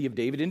the city of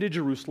David, into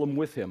Jerusalem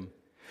with him.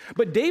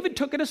 But David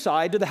took it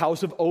aside to the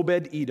house of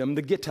Obed-Edom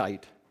the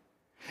Gittite.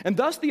 And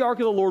thus the ark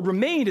of the Lord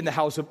remained in the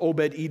house of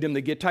Obed-Edom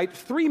the Gittite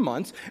 3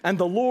 months, and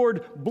the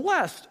Lord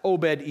blessed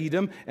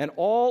Obed-Edom and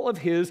all of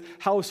his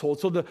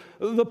household. So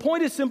the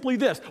point is simply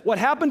this. What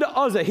happened to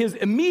Uzzah, his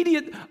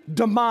immediate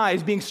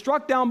demise, being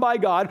struck down by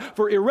God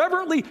for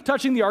irreverently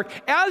touching the ark,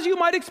 as you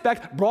might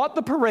expect, brought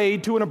the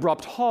parade to an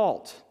abrupt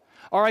halt.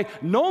 All right,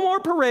 no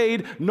more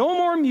parade, no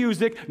more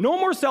music, no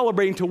more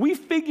celebrating till we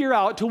figure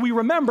out, till we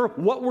remember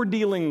what we're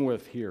dealing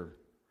with here,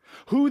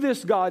 who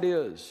this God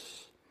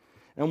is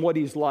and what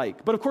he's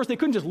like. But of course, they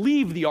couldn't just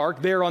leave the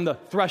ark there on the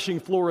threshing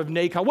floor of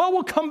Nacon. Well,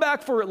 we'll come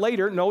back for it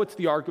later. No, it's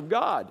the ark of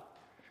God.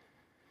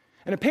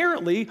 And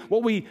apparently,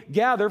 what we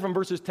gather from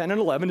verses 10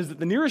 and 11 is that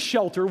the nearest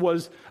shelter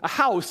was a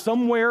house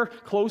somewhere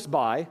close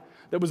by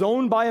that was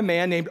owned by a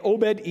man named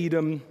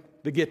Obed-Edom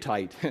the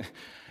Gittite.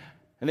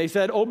 And they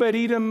said,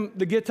 Obed-Edom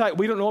the Gittite,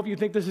 we don't know if you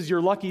think this is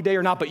your lucky day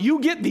or not, but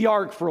you get the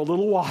ark for a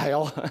little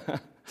while.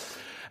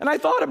 And I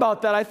thought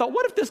about that. I thought,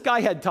 what if this guy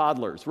had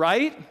toddlers,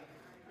 right?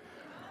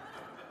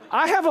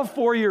 I have a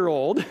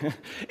 4-year-old.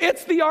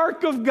 It's the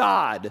ark of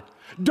God.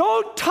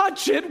 Don't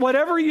touch it,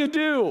 whatever you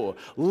do.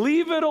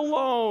 Leave it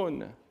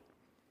alone.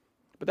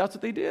 But that's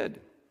what they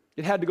did.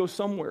 It had to go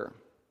somewhere.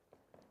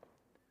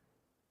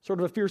 Sort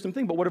of a fearsome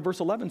thing, but what did verse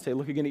 11 say?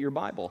 Look again at your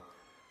Bible.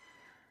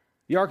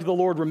 The ark of the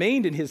Lord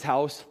remained in his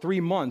house 3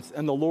 months,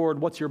 and the Lord,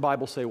 what's your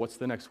Bible say? What's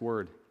the next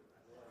word?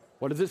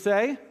 What does it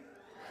say?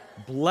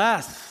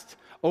 Blessed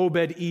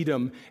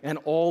Obed-Edom and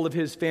all of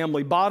his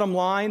family. Bottom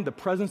line, the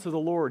presence of the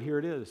Lord, here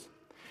it is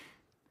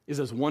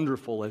as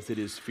wonderful as it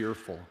is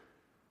fearful.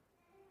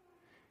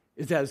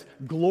 It's as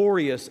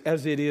glorious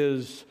as it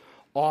is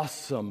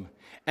awesome.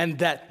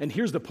 And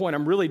here's the point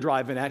I'm really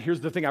driving at.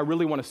 Here's the thing I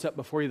really want to set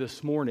before you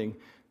this morning.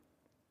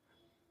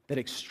 That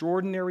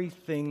extraordinary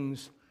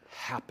things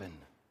happen.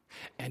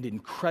 And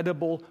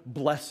incredible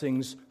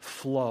blessings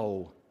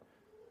flow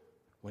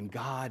when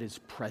God is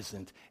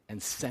present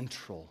and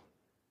central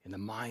in the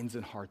minds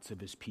and hearts of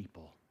his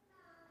people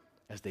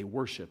as they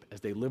worship,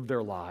 as they live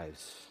their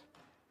lives,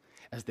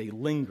 as they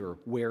linger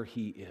where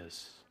he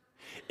is.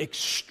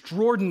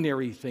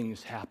 Extraordinary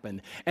things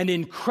happen and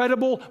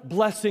incredible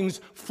blessings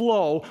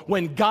flow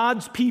when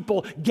God's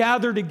people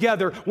gather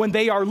together, when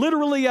they are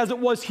literally, as it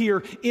was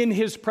here, in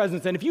his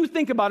presence. And if you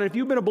think about it, if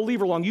you've been a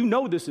believer long, you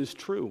know this is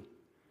true.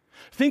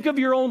 Think of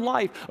your own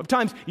life, of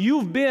times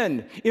you've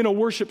been in a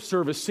worship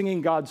service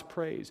singing God's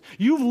praise.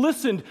 You've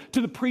listened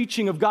to the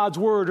preaching of God's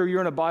word, or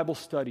you're in a Bible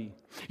study.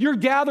 You're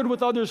gathered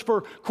with others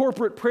for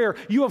corporate prayer.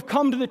 You have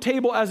come to the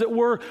table, as it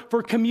were,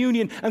 for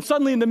communion. And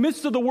suddenly in the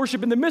midst of the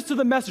worship, in the midst of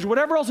the message,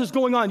 whatever else is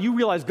going on, you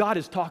realize God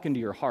is talking to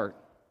your heart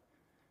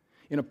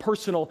in a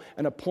personal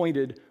and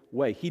appointed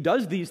way. He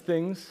does these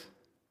things.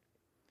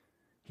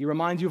 He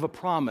reminds you of a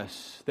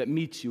promise that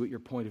meets you at your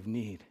point of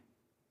need.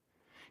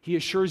 He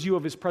assures you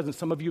of his presence.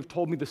 Some of you have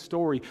told me the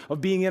story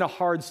of being in a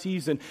hard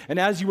season, and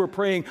as you were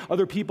praying,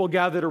 other people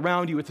gathered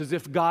around you. It's as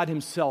if God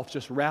himself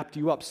just wrapped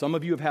you up. Some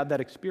of you have had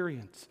that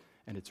experience,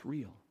 and it's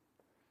real.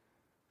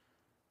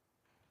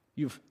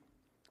 You've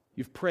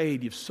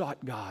prayed, you've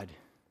sought God,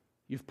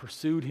 you've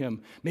pursued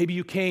him. Maybe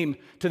you came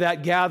to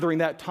that gathering,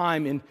 that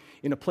time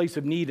in a place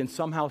of need, and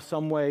somehow,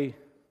 some way,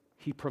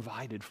 he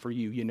provided for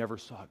you. You never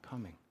saw it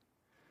coming.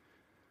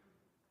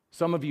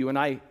 Some of you,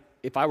 and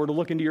if I were to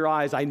look into your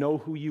eyes, I know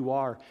who you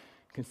are,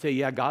 can say,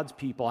 yeah, God's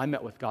people, I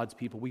met with God's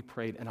people, we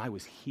prayed, and I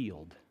was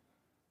healed,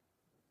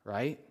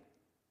 right?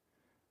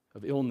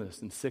 Of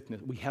illness and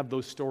sickness. We have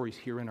those stories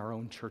here in our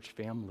own church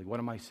family. What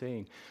am I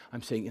saying?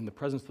 I'm saying in the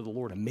presence of the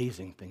Lord,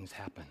 amazing things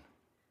happen.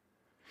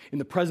 In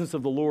the presence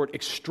of the Lord,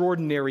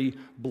 extraordinary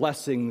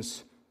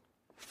blessings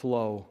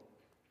flow.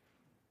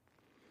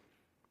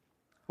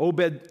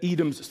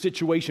 Obed-Edom's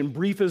situation,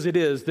 brief as it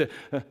is,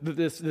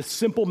 this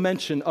simple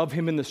mention of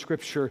him in the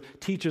Scripture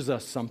teaches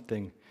us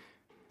something.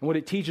 And what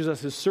it teaches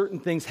us is certain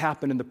things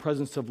happen in the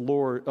presence of the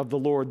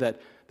Lord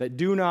that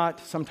do not,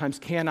 sometimes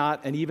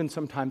cannot, and even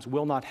sometimes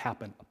will not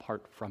happen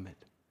apart from it.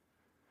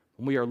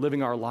 When we are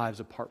living our lives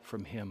apart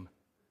from him,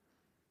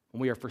 when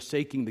we are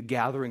forsaking the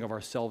gathering of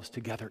ourselves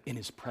together in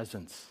his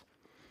presence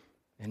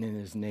and in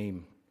his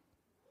name.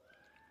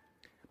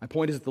 My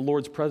point is that the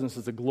Lord's presence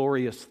is a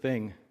glorious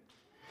thing.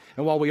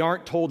 And while we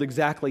aren't told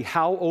exactly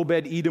how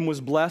Obed-Edom was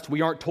blessed,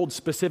 we aren't told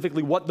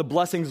specifically what the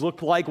blessings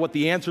looked like, what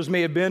the answers may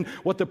have been,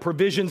 what the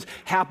provisions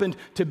happened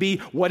to be.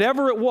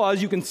 Whatever it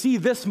was, you can see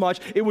this much.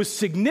 It was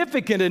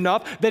significant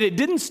enough that it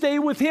didn't stay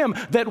with him,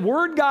 that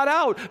word got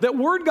out, that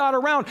word got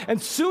around,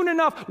 and soon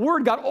enough,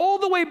 word got all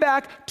the way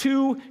back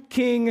to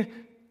King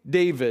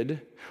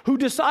David, who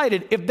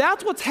decided if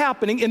that's what's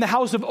happening in the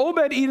house of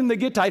Obed-Edom the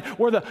Gittite,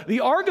 where the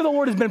ark of the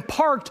Lord has been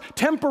parked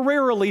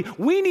temporarily,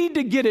 we need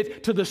to get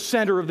it to the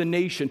center of the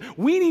nation.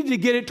 We need to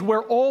get it to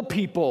where all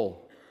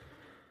people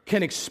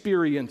can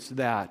experience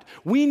that.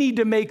 We need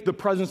to make the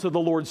presence of the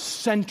Lord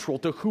central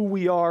to who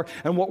we are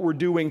and what we're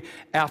doing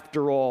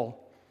after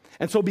all.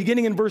 And so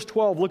beginning in verse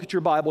 12, look at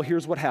your Bible,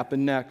 here's what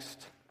happened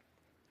next.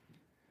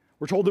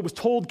 We're told it was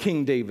told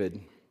King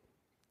David,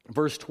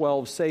 verse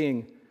 12,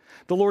 saying,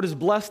 "The Lord has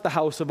blessed the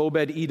house of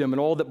Obed-Edom and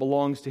all that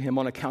belongs to him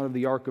on account of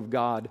the ark of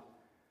God."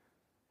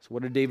 So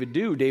what did David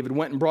do? David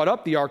went and brought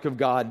up the ark of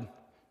God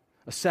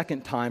a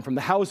second time from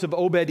the house of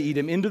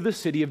Obed-Edom into the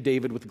city of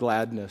David with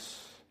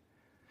gladness.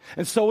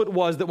 And so it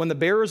was that when the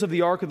bearers of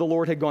the ark of the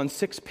Lord had gone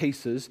 6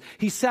 paces,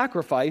 he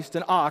sacrificed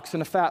an ox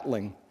and a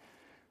fatling,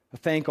 a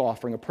thank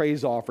offering, a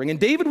praise offering. And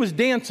David was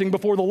dancing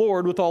before the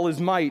Lord with all his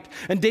might.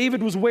 And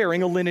David was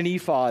wearing a linen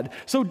ephod.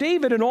 So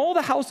David and all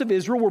the house of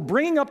Israel were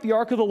bringing up the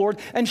ark of the Lord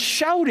and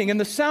shouting at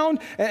the sound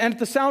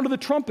of the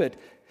trumpet.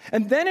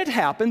 And then it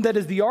happened that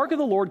as the ark of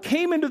the Lord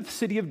came into the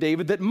city of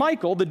David, that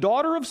Michal, the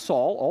daughter of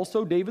Saul,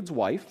 also David's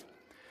wife,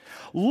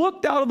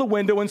 looked out of the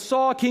window and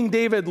saw King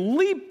David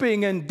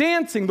leaping and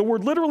dancing. The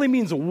word literally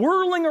means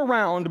whirling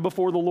around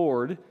before the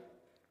Lord.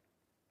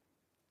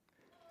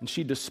 And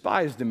she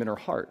despised him in her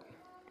heart.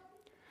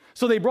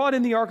 So they brought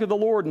in the ark of the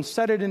Lord and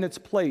set it in its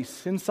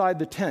place inside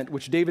the tent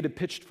which David had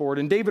pitched for it.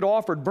 And David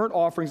offered burnt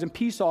offerings and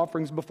peace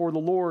offerings before the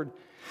Lord.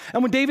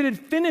 And when David had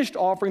finished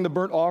offering the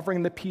burnt offering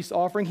and the peace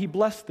offering, he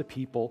blessed the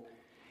people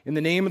in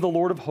the name of the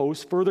Lord of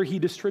hosts. Further, he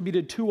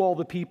distributed to all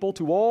the people,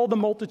 to all the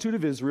multitude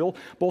of Israel,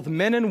 both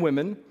men and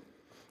women,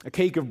 a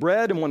cake of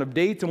bread and one of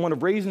dates and one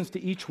of raisins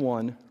to each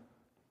one.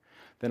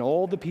 Then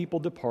all the people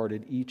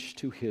departed, each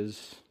to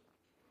his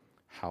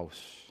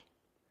house.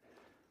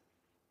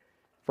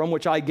 From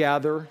which I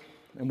gather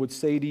and would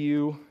say to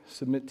you,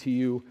 submit to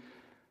you,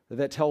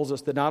 that tells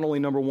us that not only,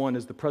 number one,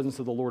 is the presence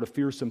of the Lord a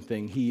fearsome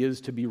thing, he is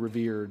to be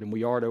revered, and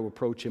we are to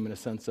approach him in a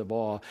sense of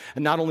awe.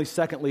 And not only,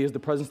 secondly, is the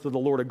presence of the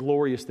Lord a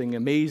glorious thing,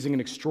 amazing and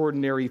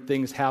extraordinary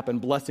things happen,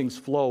 blessings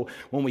flow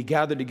when we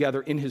gather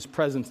together in his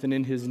presence and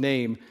in his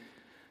name.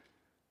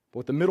 But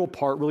what the middle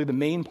part, really the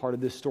main part of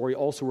this story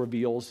also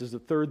reveals is the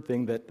third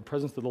thing, that the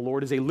presence of the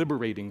Lord is a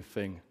liberating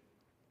thing.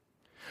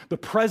 The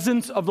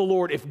presence of the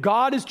Lord, if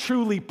God is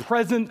truly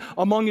present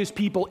among his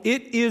people,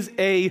 it is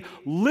a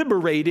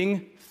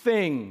liberating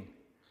thing.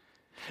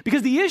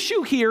 Because the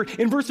issue here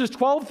in verses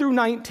 12 through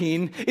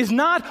 19 is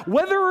not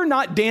whether or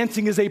not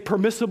dancing is a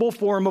permissible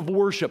form of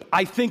worship.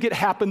 I think it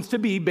happens to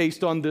be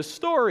based on this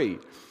story.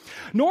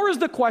 Nor is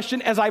the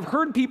question, as I've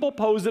heard people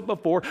pose it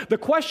before, the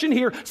question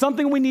here,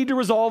 something we need to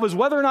resolve, is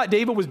whether or not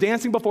David was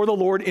dancing before the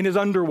Lord in his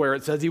underwear.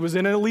 It says he was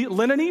in a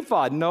linen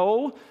ephod.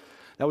 No,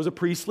 that was a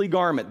priestly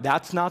garment.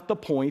 That's not the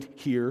point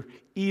here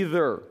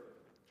either.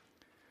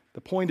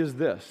 The point is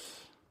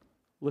this.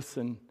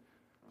 Listen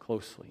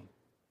closely.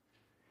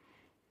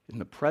 In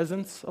the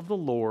presence of the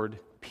Lord,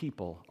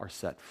 people are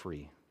set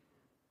free.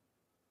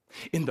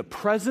 In the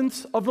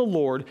presence of the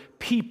Lord,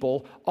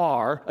 people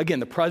are, again,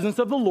 the presence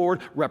of the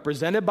Lord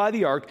represented by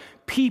the ark,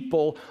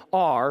 people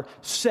are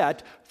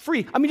set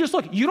free. I mean, just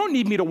look, you don't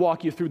need me to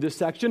walk you through this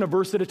section a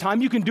verse at a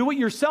time. You can do it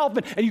yourself,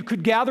 and you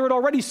could gather it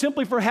already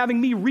simply for having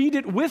me read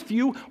it with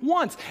you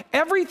once.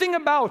 Everything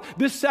about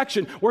this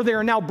section where they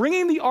are now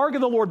bringing the ark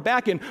of the Lord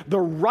back in the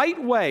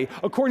right way,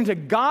 according to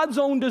God's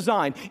own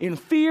design, in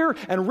fear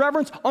and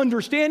reverence,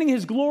 understanding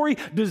his glory,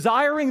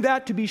 desiring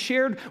that to be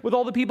shared with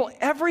all the people.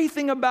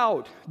 Everything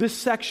about this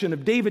section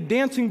of David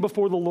dancing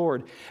before the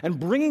Lord and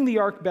bringing the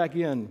ark back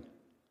in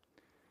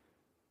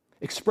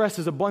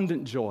expresses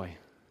abundant joy,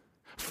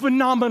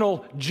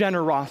 phenomenal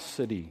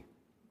generosity,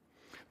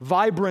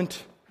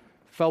 vibrant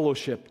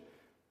fellowship,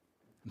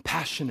 and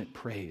passionate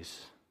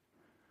praise.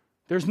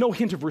 There's no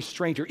hint of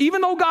restraint here.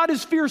 Even though God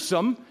is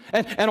fearsome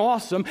and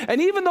awesome, and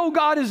even though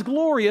God is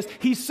glorious,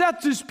 he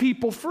sets his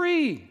people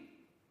free.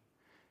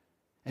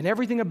 And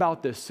everything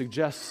about this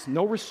suggests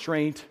no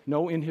restraint,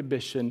 no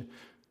inhibition,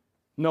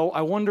 no,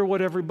 I wonder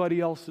what everybody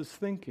else is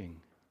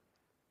thinking.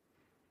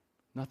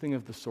 Nothing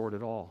of the sort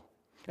at all.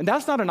 And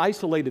that's not an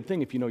isolated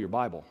thing if you know your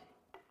Bible.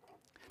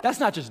 That's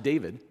not just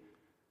David.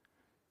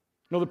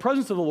 No, the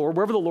presence of the Lord,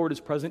 wherever the Lord is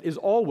present, is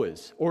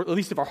always, or at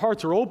least if our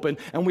hearts are open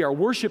and we are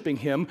worshiping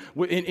him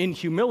in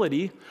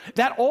humility,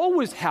 that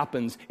always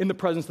happens in the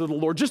presence of the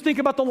Lord. Just think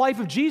about the life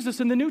of Jesus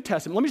in the New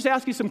Testament. Let me just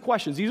ask you some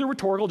questions. These are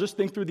rhetorical. Just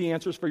think through the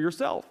answers for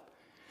yourself.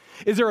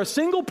 Is there a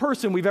single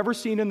person we've ever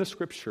seen in the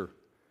Scripture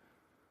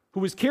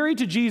who was carried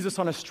to Jesus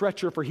on a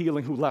stretcher for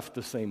healing who left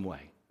the same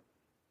way?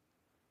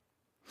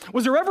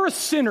 Was there ever a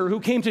sinner who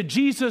came to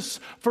Jesus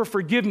for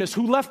forgiveness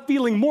who left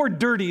feeling more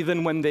dirty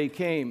than when they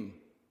came?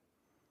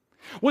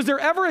 Was there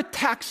ever a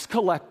tax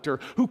collector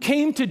who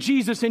came to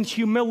Jesus in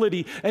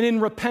humility and in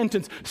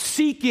repentance,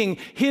 seeking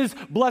his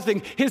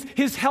blessing,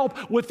 his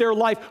help with their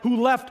life,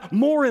 who left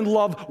more in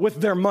love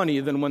with their money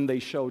than when they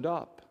showed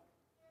up?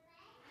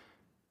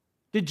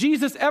 Did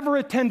Jesus ever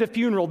attend a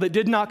funeral that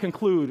did not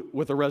conclude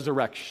with a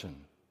resurrection?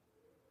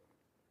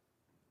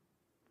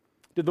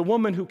 Did the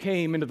woman who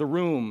came into the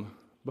room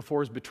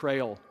before his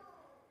betrayal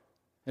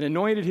and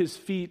anointed his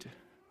feet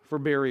for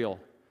burial,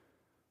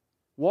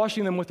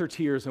 washing them with her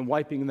tears and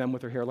wiping them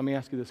with her hair, let me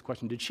ask you this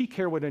question. Did she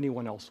care what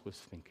anyone else was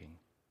thinking?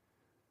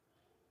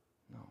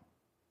 No.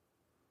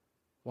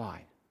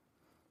 Why?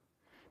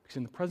 Because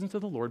in the presence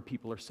of the Lord,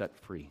 people are set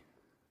free.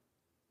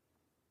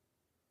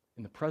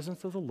 In the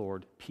presence of the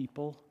Lord,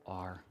 people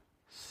are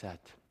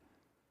set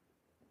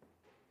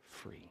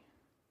free.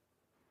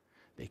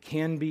 They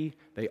can be,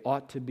 they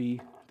ought to be,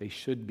 they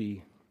should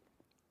be,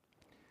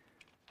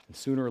 and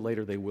sooner or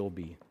later they will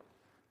be.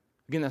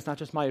 Again, that's not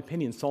just my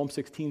opinion. Psalm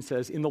 16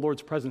 says, in the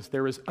Lord's presence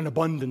there is an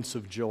abundance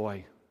of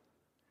joy.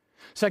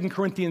 2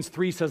 Corinthians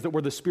 3 says that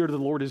where the Spirit of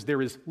the Lord is,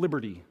 there is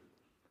liberty.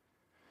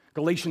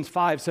 Galatians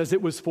 5 says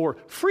it was for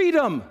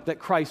freedom that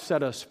Christ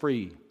set us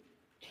free,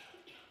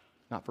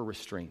 not for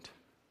restraint.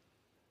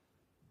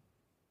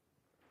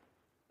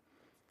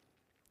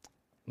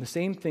 And the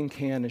same thing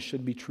can and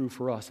should be true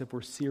for us if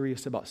we're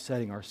serious about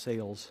setting our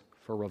sails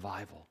for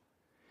revival.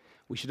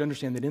 We should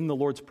understand that in the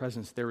Lord's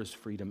presence there is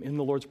freedom. In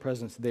the Lord's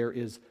presence there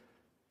is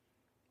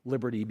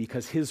liberty,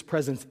 because his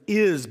presence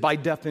is, by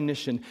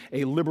definition,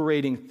 a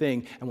liberating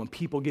thing. And when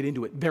people get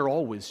into it, they're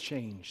always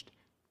changed.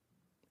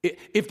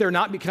 If they're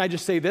not, can I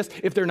just say this?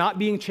 If they're not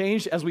being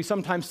changed, as we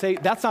sometimes say,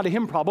 that's not a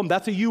him problem,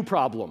 that's a you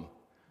problem.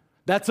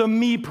 That's a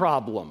me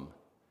problem.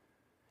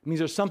 It means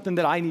there's something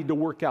that I need to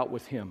work out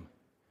with him,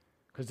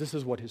 because this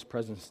is what his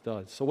presence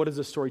does. So what does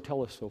this story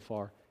tell us so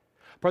far?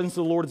 The presence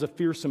of the Lord is a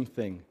fearsome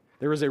thing.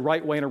 There is a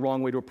right way and a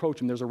wrong way to approach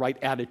him. There's a right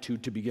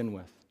attitude to begin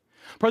with.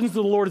 The presence of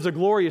the Lord is a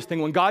glorious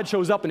thing. When God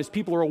shows up and his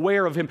people are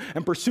aware of him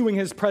and pursuing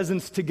his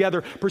presence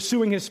together,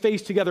 pursuing his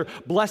face together,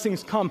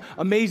 blessings come,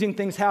 amazing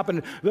things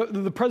happen.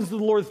 The presence of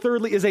the Lord,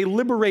 thirdly, is a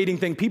liberating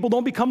thing. People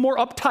don't become more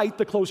uptight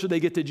the closer they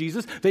get to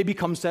Jesus. They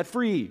become set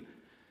free.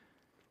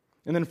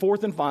 And then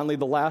fourth and finally,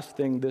 the last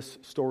thing this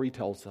story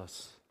tells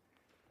us,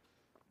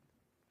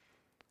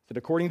 that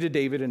according to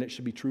David, and it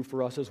should be true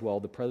for us as well,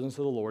 the presence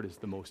of the Lord is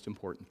the most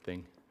important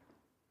thing.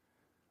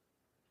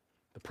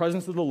 The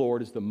presence of the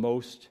Lord is the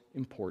most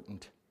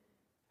important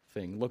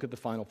thing. Look at the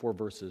final 4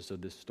 verses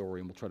of this story,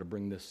 and we'll try to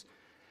bring this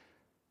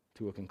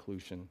to a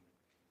conclusion.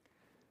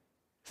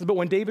 It says, but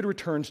when David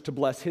returns to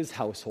bless his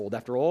household,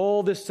 after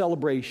all this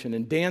celebration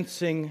and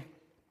dancing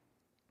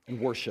and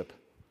worship,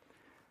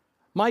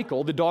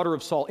 Michal, the daughter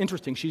of Saul,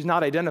 interesting, she's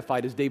not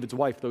identified as David's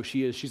wife, though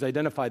she is. She's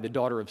identified the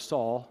daughter of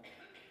Saul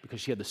because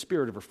she had the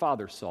spirit of her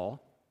father,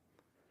 Saul,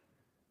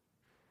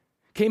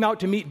 came out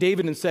to meet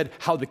David and said,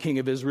 how the king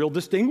of Israel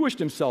distinguished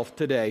himself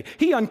today.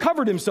 He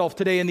uncovered himself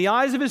today in the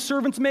eyes of his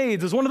servants'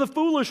 maids as one of the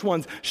foolish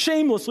ones,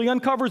 shamelessly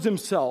uncovers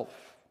himself.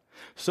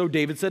 So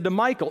David said to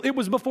Michal, it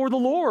was before the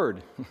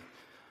Lord.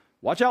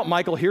 Watch out,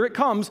 Michal, here it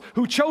comes,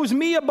 who chose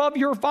me above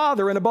your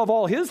father and above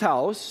all his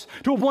house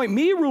to appoint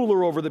me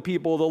ruler over the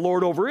people of the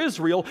Lord over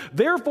Israel.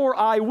 Therefore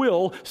I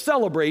will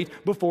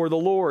celebrate before the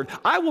Lord.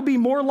 I will be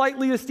more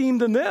lightly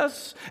esteemed than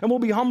this and will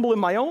be humble in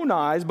my own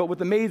eyes, but with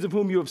the maids of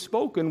whom you have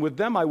spoken, with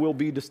them I will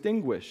be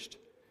distinguished.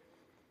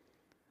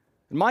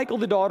 And Michal,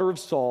 the daughter of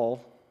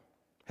Saul,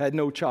 had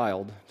no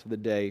child to the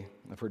day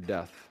of her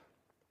death.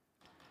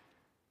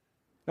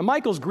 Now,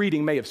 Michal's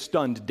greeting may have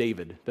stunned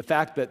David, the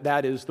fact that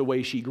that is the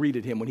way she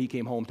greeted him when he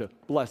came home to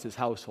bless his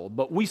household.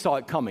 But we saw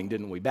it coming,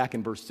 didn't we, back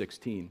in verse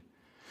 16.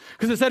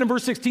 Because it said in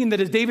verse 16 that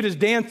as David is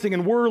dancing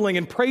and whirling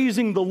and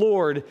praising the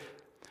Lord,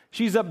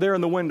 she's up there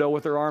in the window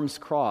with her arms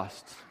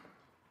crossed,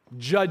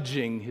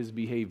 judging his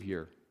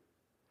behavior,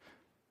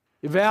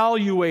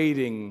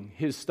 evaluating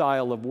his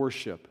style of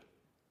worship,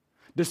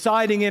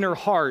 deciding in her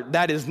heart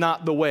that is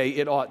not the way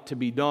it ought to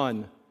be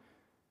done.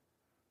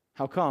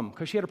 How come?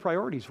 Because she had her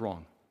priorities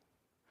wrong.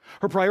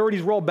 Her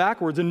priorities were all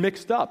backwards and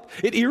mixed up.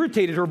 It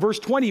irritated her. Verse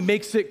 20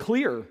 makes it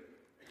clear.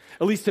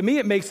 At least to me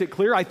it makes it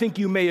clear. I think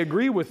you may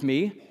agree with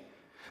me.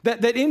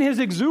 That in his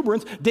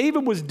exuberance,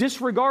 David was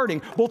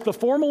disregarding both the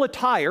formal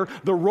attire,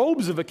 the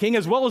robes of a king,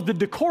 as well as the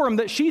decorum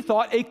that she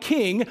thought a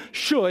king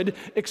should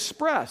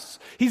express.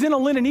 He's in a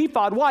linen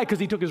ephod. Why? Because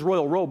he took his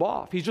royal robe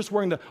off. He's just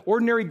wearing the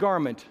ordinary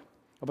garment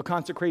of a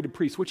consecrated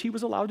priest, which he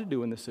was allowed to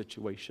do in this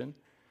situation.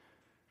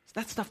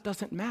 That stuff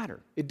doesn't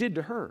matter. It did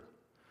to her.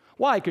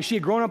 Why? Because she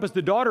had grown up as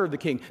the daughter of the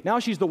king. Now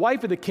she's the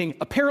wife of the king.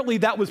 Apparently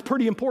that was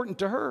pretty important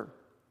to her.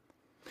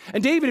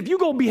 And David, if you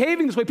go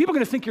behaving this way, people are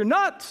going to think you're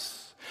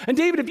nuts. And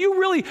David, if you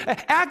really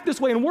act this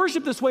way and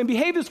worship this way and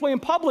behave this way in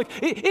public,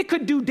 it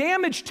could do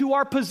damage to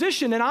our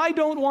position, and I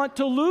don't want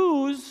to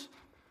lose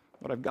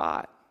what I've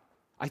got.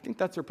 I think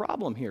that's her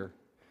problem here.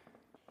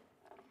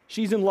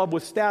 She's in love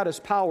with status,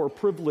 power,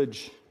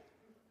 privilege,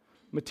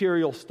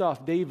 material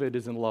stuff. David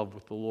is in love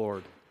with the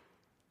Lord.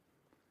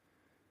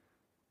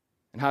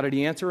 And how did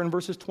he answer in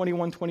verses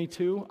 21,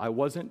 22? I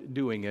wasn't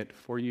doing it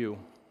for you.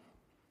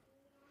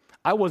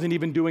 I wasn't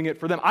even doing it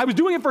for them. I was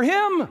doing it for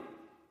him.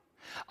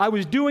 I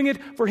was doing it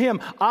for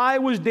him. I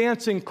was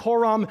dancing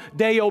coram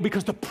Deo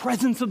because the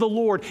presence of the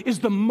Lord is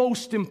the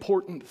most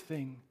important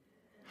thing.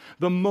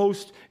 The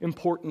most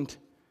important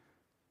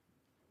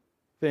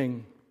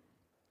thing.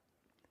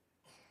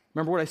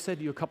 Remember what I said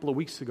to you a couple of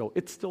weeks ago?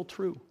 It's still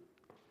true.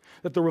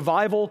 That the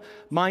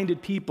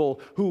revival-minded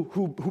people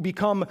who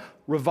become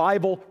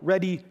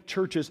revival-ready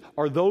churches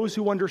are those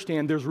who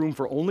understand there's room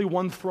for only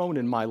one throne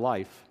in my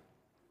life,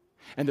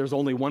 and there's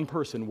only one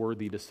person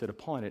worthy to sit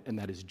upon it, and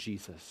that is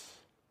Jesus.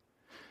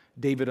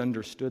 David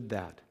understood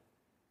that.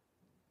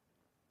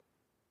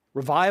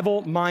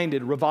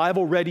 Revival-minded,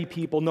 revival-ready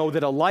people know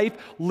that a life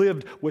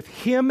lived with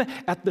Him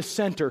at the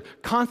center,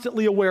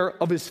 constantly aware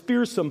of His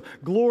fearsome,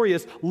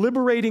 glorious,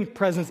 liberating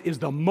presence is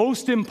the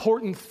most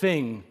important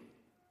thing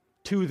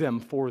to them,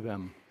 for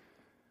them,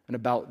 and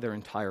about their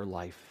entire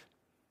life.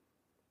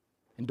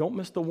 And don't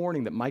miss the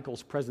warning that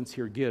Michael's presence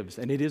here gives,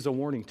 and it is a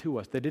warning to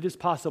us, that it is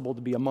possible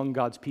to be among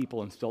God's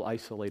people and still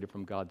isolated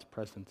from God's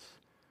presence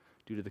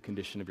due to the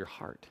condition of your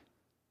heart.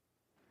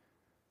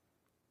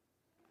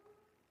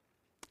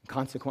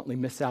 Consequently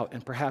miss out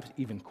and perhaps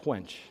even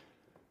quench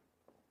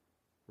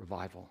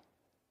revival.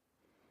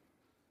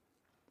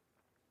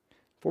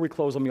 Before we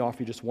close, let me offer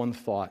you just one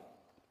thought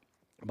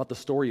about the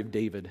story of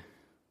David.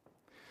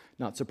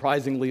 Not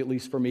surprisingly, at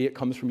least for me, it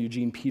comes from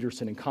Eugene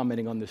Peterson in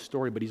commenting on this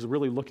story, but he's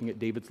really looking at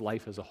David's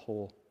life as a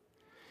whole.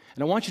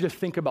 And I want you to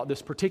think about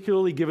this,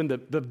 particularly given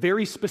the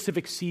very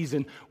specific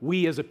season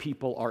we as a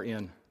people are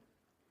in.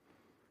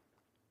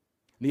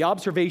 The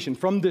observation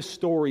from this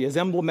story, as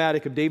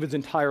emblematic of David's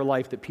entire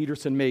life, that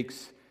Peterson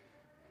makes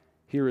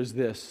here is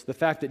this: the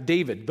fact that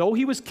David, though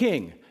he was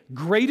king,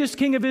 greatest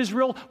king of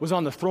Israel, was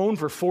on the throne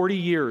for 40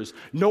 years.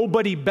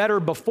 Nobody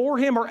better before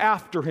him or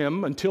after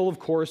him, until, of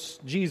course,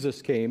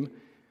 Jesus came.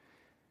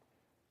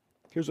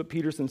 Here's what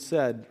Peterson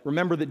said: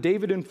 remember that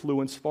David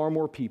influenced far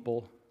more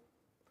people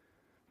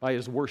by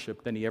his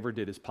worship than he ever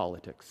did his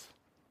politics.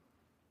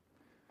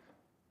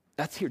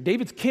 That's here.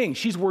 David's king.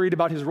 She's worried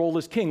about his role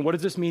as king. What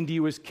does this mean to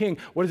you as king?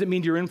 What does it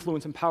mean to your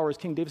influence and power as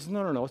king? David says,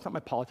 no, it's not my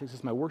politics,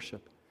 it's my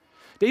worship.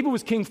 David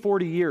was king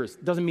 40 years.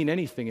 It doesn't mean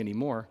anything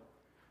anymore.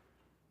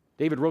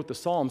 David wrote the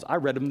Psalms. I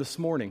read them this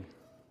morning.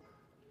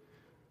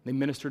 They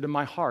ministered to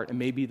my heart, and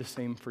may be the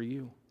same for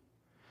you.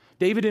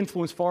 David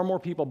influenced far more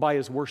people by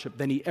his worship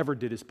than he ever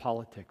did his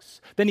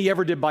politics, than he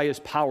ever did by his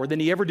power, than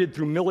he ever did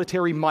through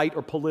military might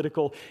or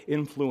political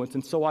influence.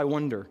 And so I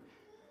wonder,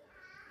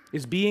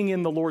 is being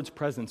in the Lord's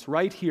presence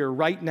right here,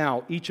 right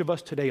now, each of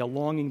us today, a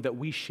longing that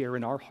we share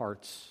in our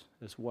hearts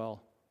as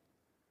well?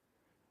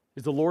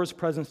 Is the Lord's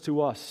presence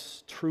to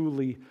us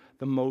truly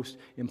the most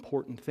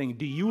important thing?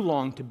 Do you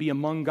long to be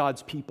among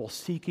God's people,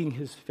 seeking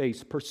His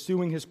face,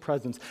 pursuing His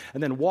presence,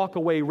 and then walk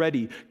away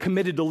ready,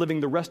 committed to living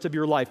the rest of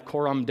your life,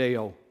 coram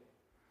Deo,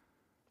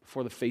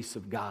 before the face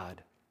of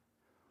God,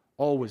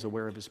 always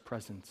aware of His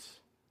presence?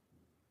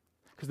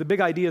 Because the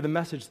big idea of the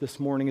message this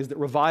morning is that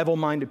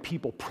revival-minded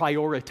people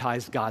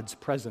prioritize God's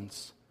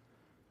presence.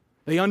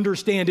 They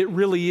understand it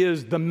really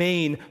is the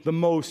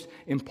most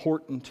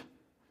important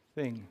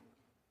thing.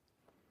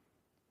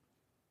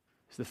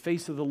 It's the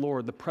face of the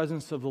Lord, the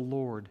presence of the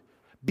Lord,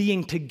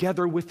 being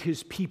together with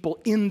His people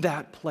in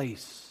that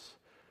place.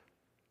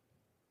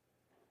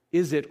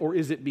 Is it, or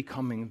is it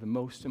becoming the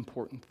most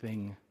important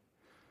thing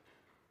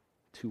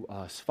to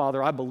us?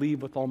 Father, I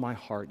believe with all my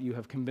heart You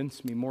have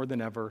convinced me more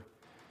than ever.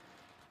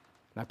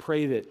 And I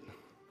pray that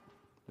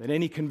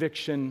any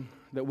conviction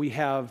that we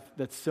have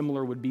that's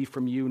similar would be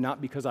from You,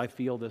 not because I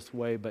feel this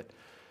way, but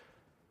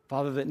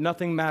Father, that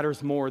nothing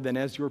matters more than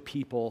as Your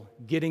people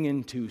getting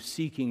into,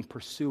 seeking,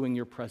 pursuing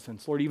Your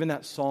presence. Lord, even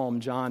that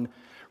psalm John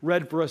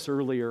read for us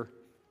earlier,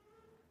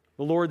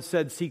 the Lord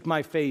said, "Seek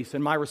My face,"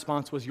 and my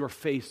response was, "Your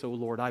face, O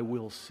Lord, I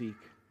will seek."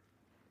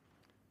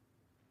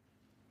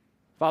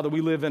 Father,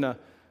 we live in a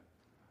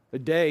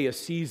day, a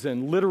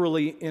season,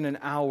 literally in an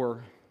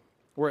hour,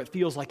 where it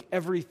feels like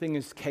everything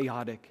is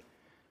chaotic.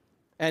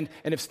 And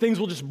if things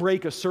will just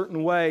break a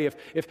certain way,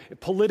 if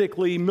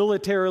politically,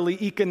 militarily,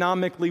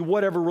 economically,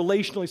 whatever,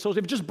 relationally, socially,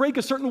 if it just break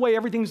a certain way,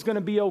 everything's going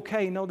to be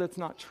okay. No, that's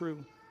not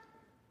true.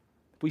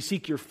 If we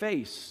seek Your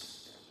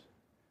face,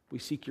 we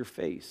seek Your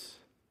face.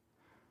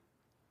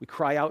 We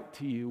cry out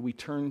to You, we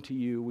turn to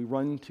You, we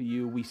run to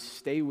You, we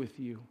stay with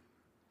You.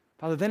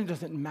 Father, then it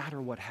doesn't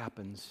matter what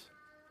happens,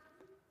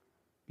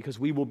 because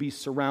we will be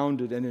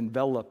surrounded and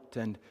enveloped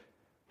and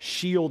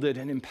shielded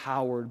and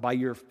empowered by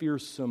Your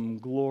fearsome,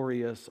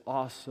 glorious,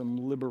 awesome,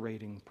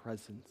 liberating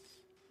presence.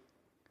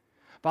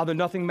 Father,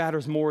 nothing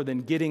matters more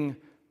than getting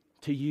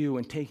to You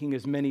and taking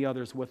as many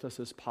others with us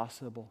as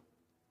possible.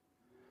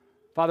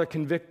 Father,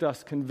 convict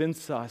us,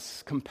 convince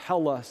us,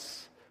 compel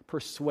us,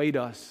 persuade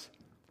us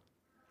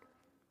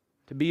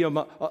to be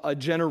a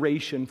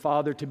generation,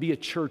 Father, to be a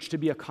church, to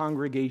be a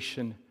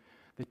congregation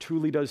that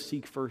truly does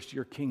seek first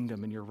Your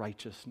kingdom and Your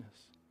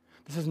righteousness.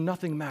 This says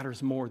nothing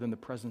matters more than the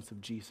presence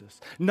of Jesus.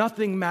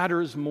 Nothing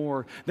matters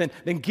more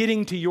than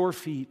getting to Your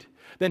feet,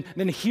 than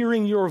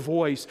hearing Your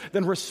voice,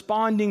 than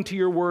responding to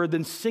Your word,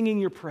 than singing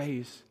Your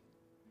praise.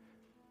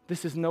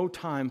 This is no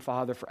time,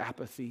 Father, for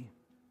apathy.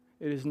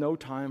 It is no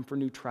time for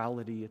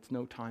neutrality. It's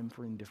no time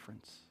for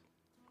indifference.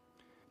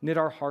 Knit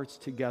our hearts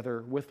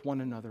together with one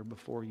another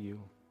before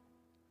You.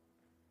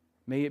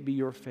 May it be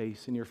Your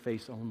face and Your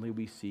face only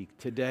we seek.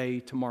 Today,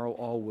 tomorrow,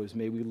 always,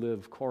 may we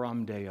live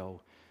coram Deo,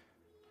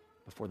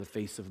 before the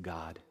face of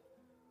God.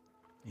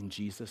 In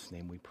Jesus'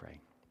 name we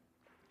pray.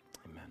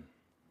 Amen.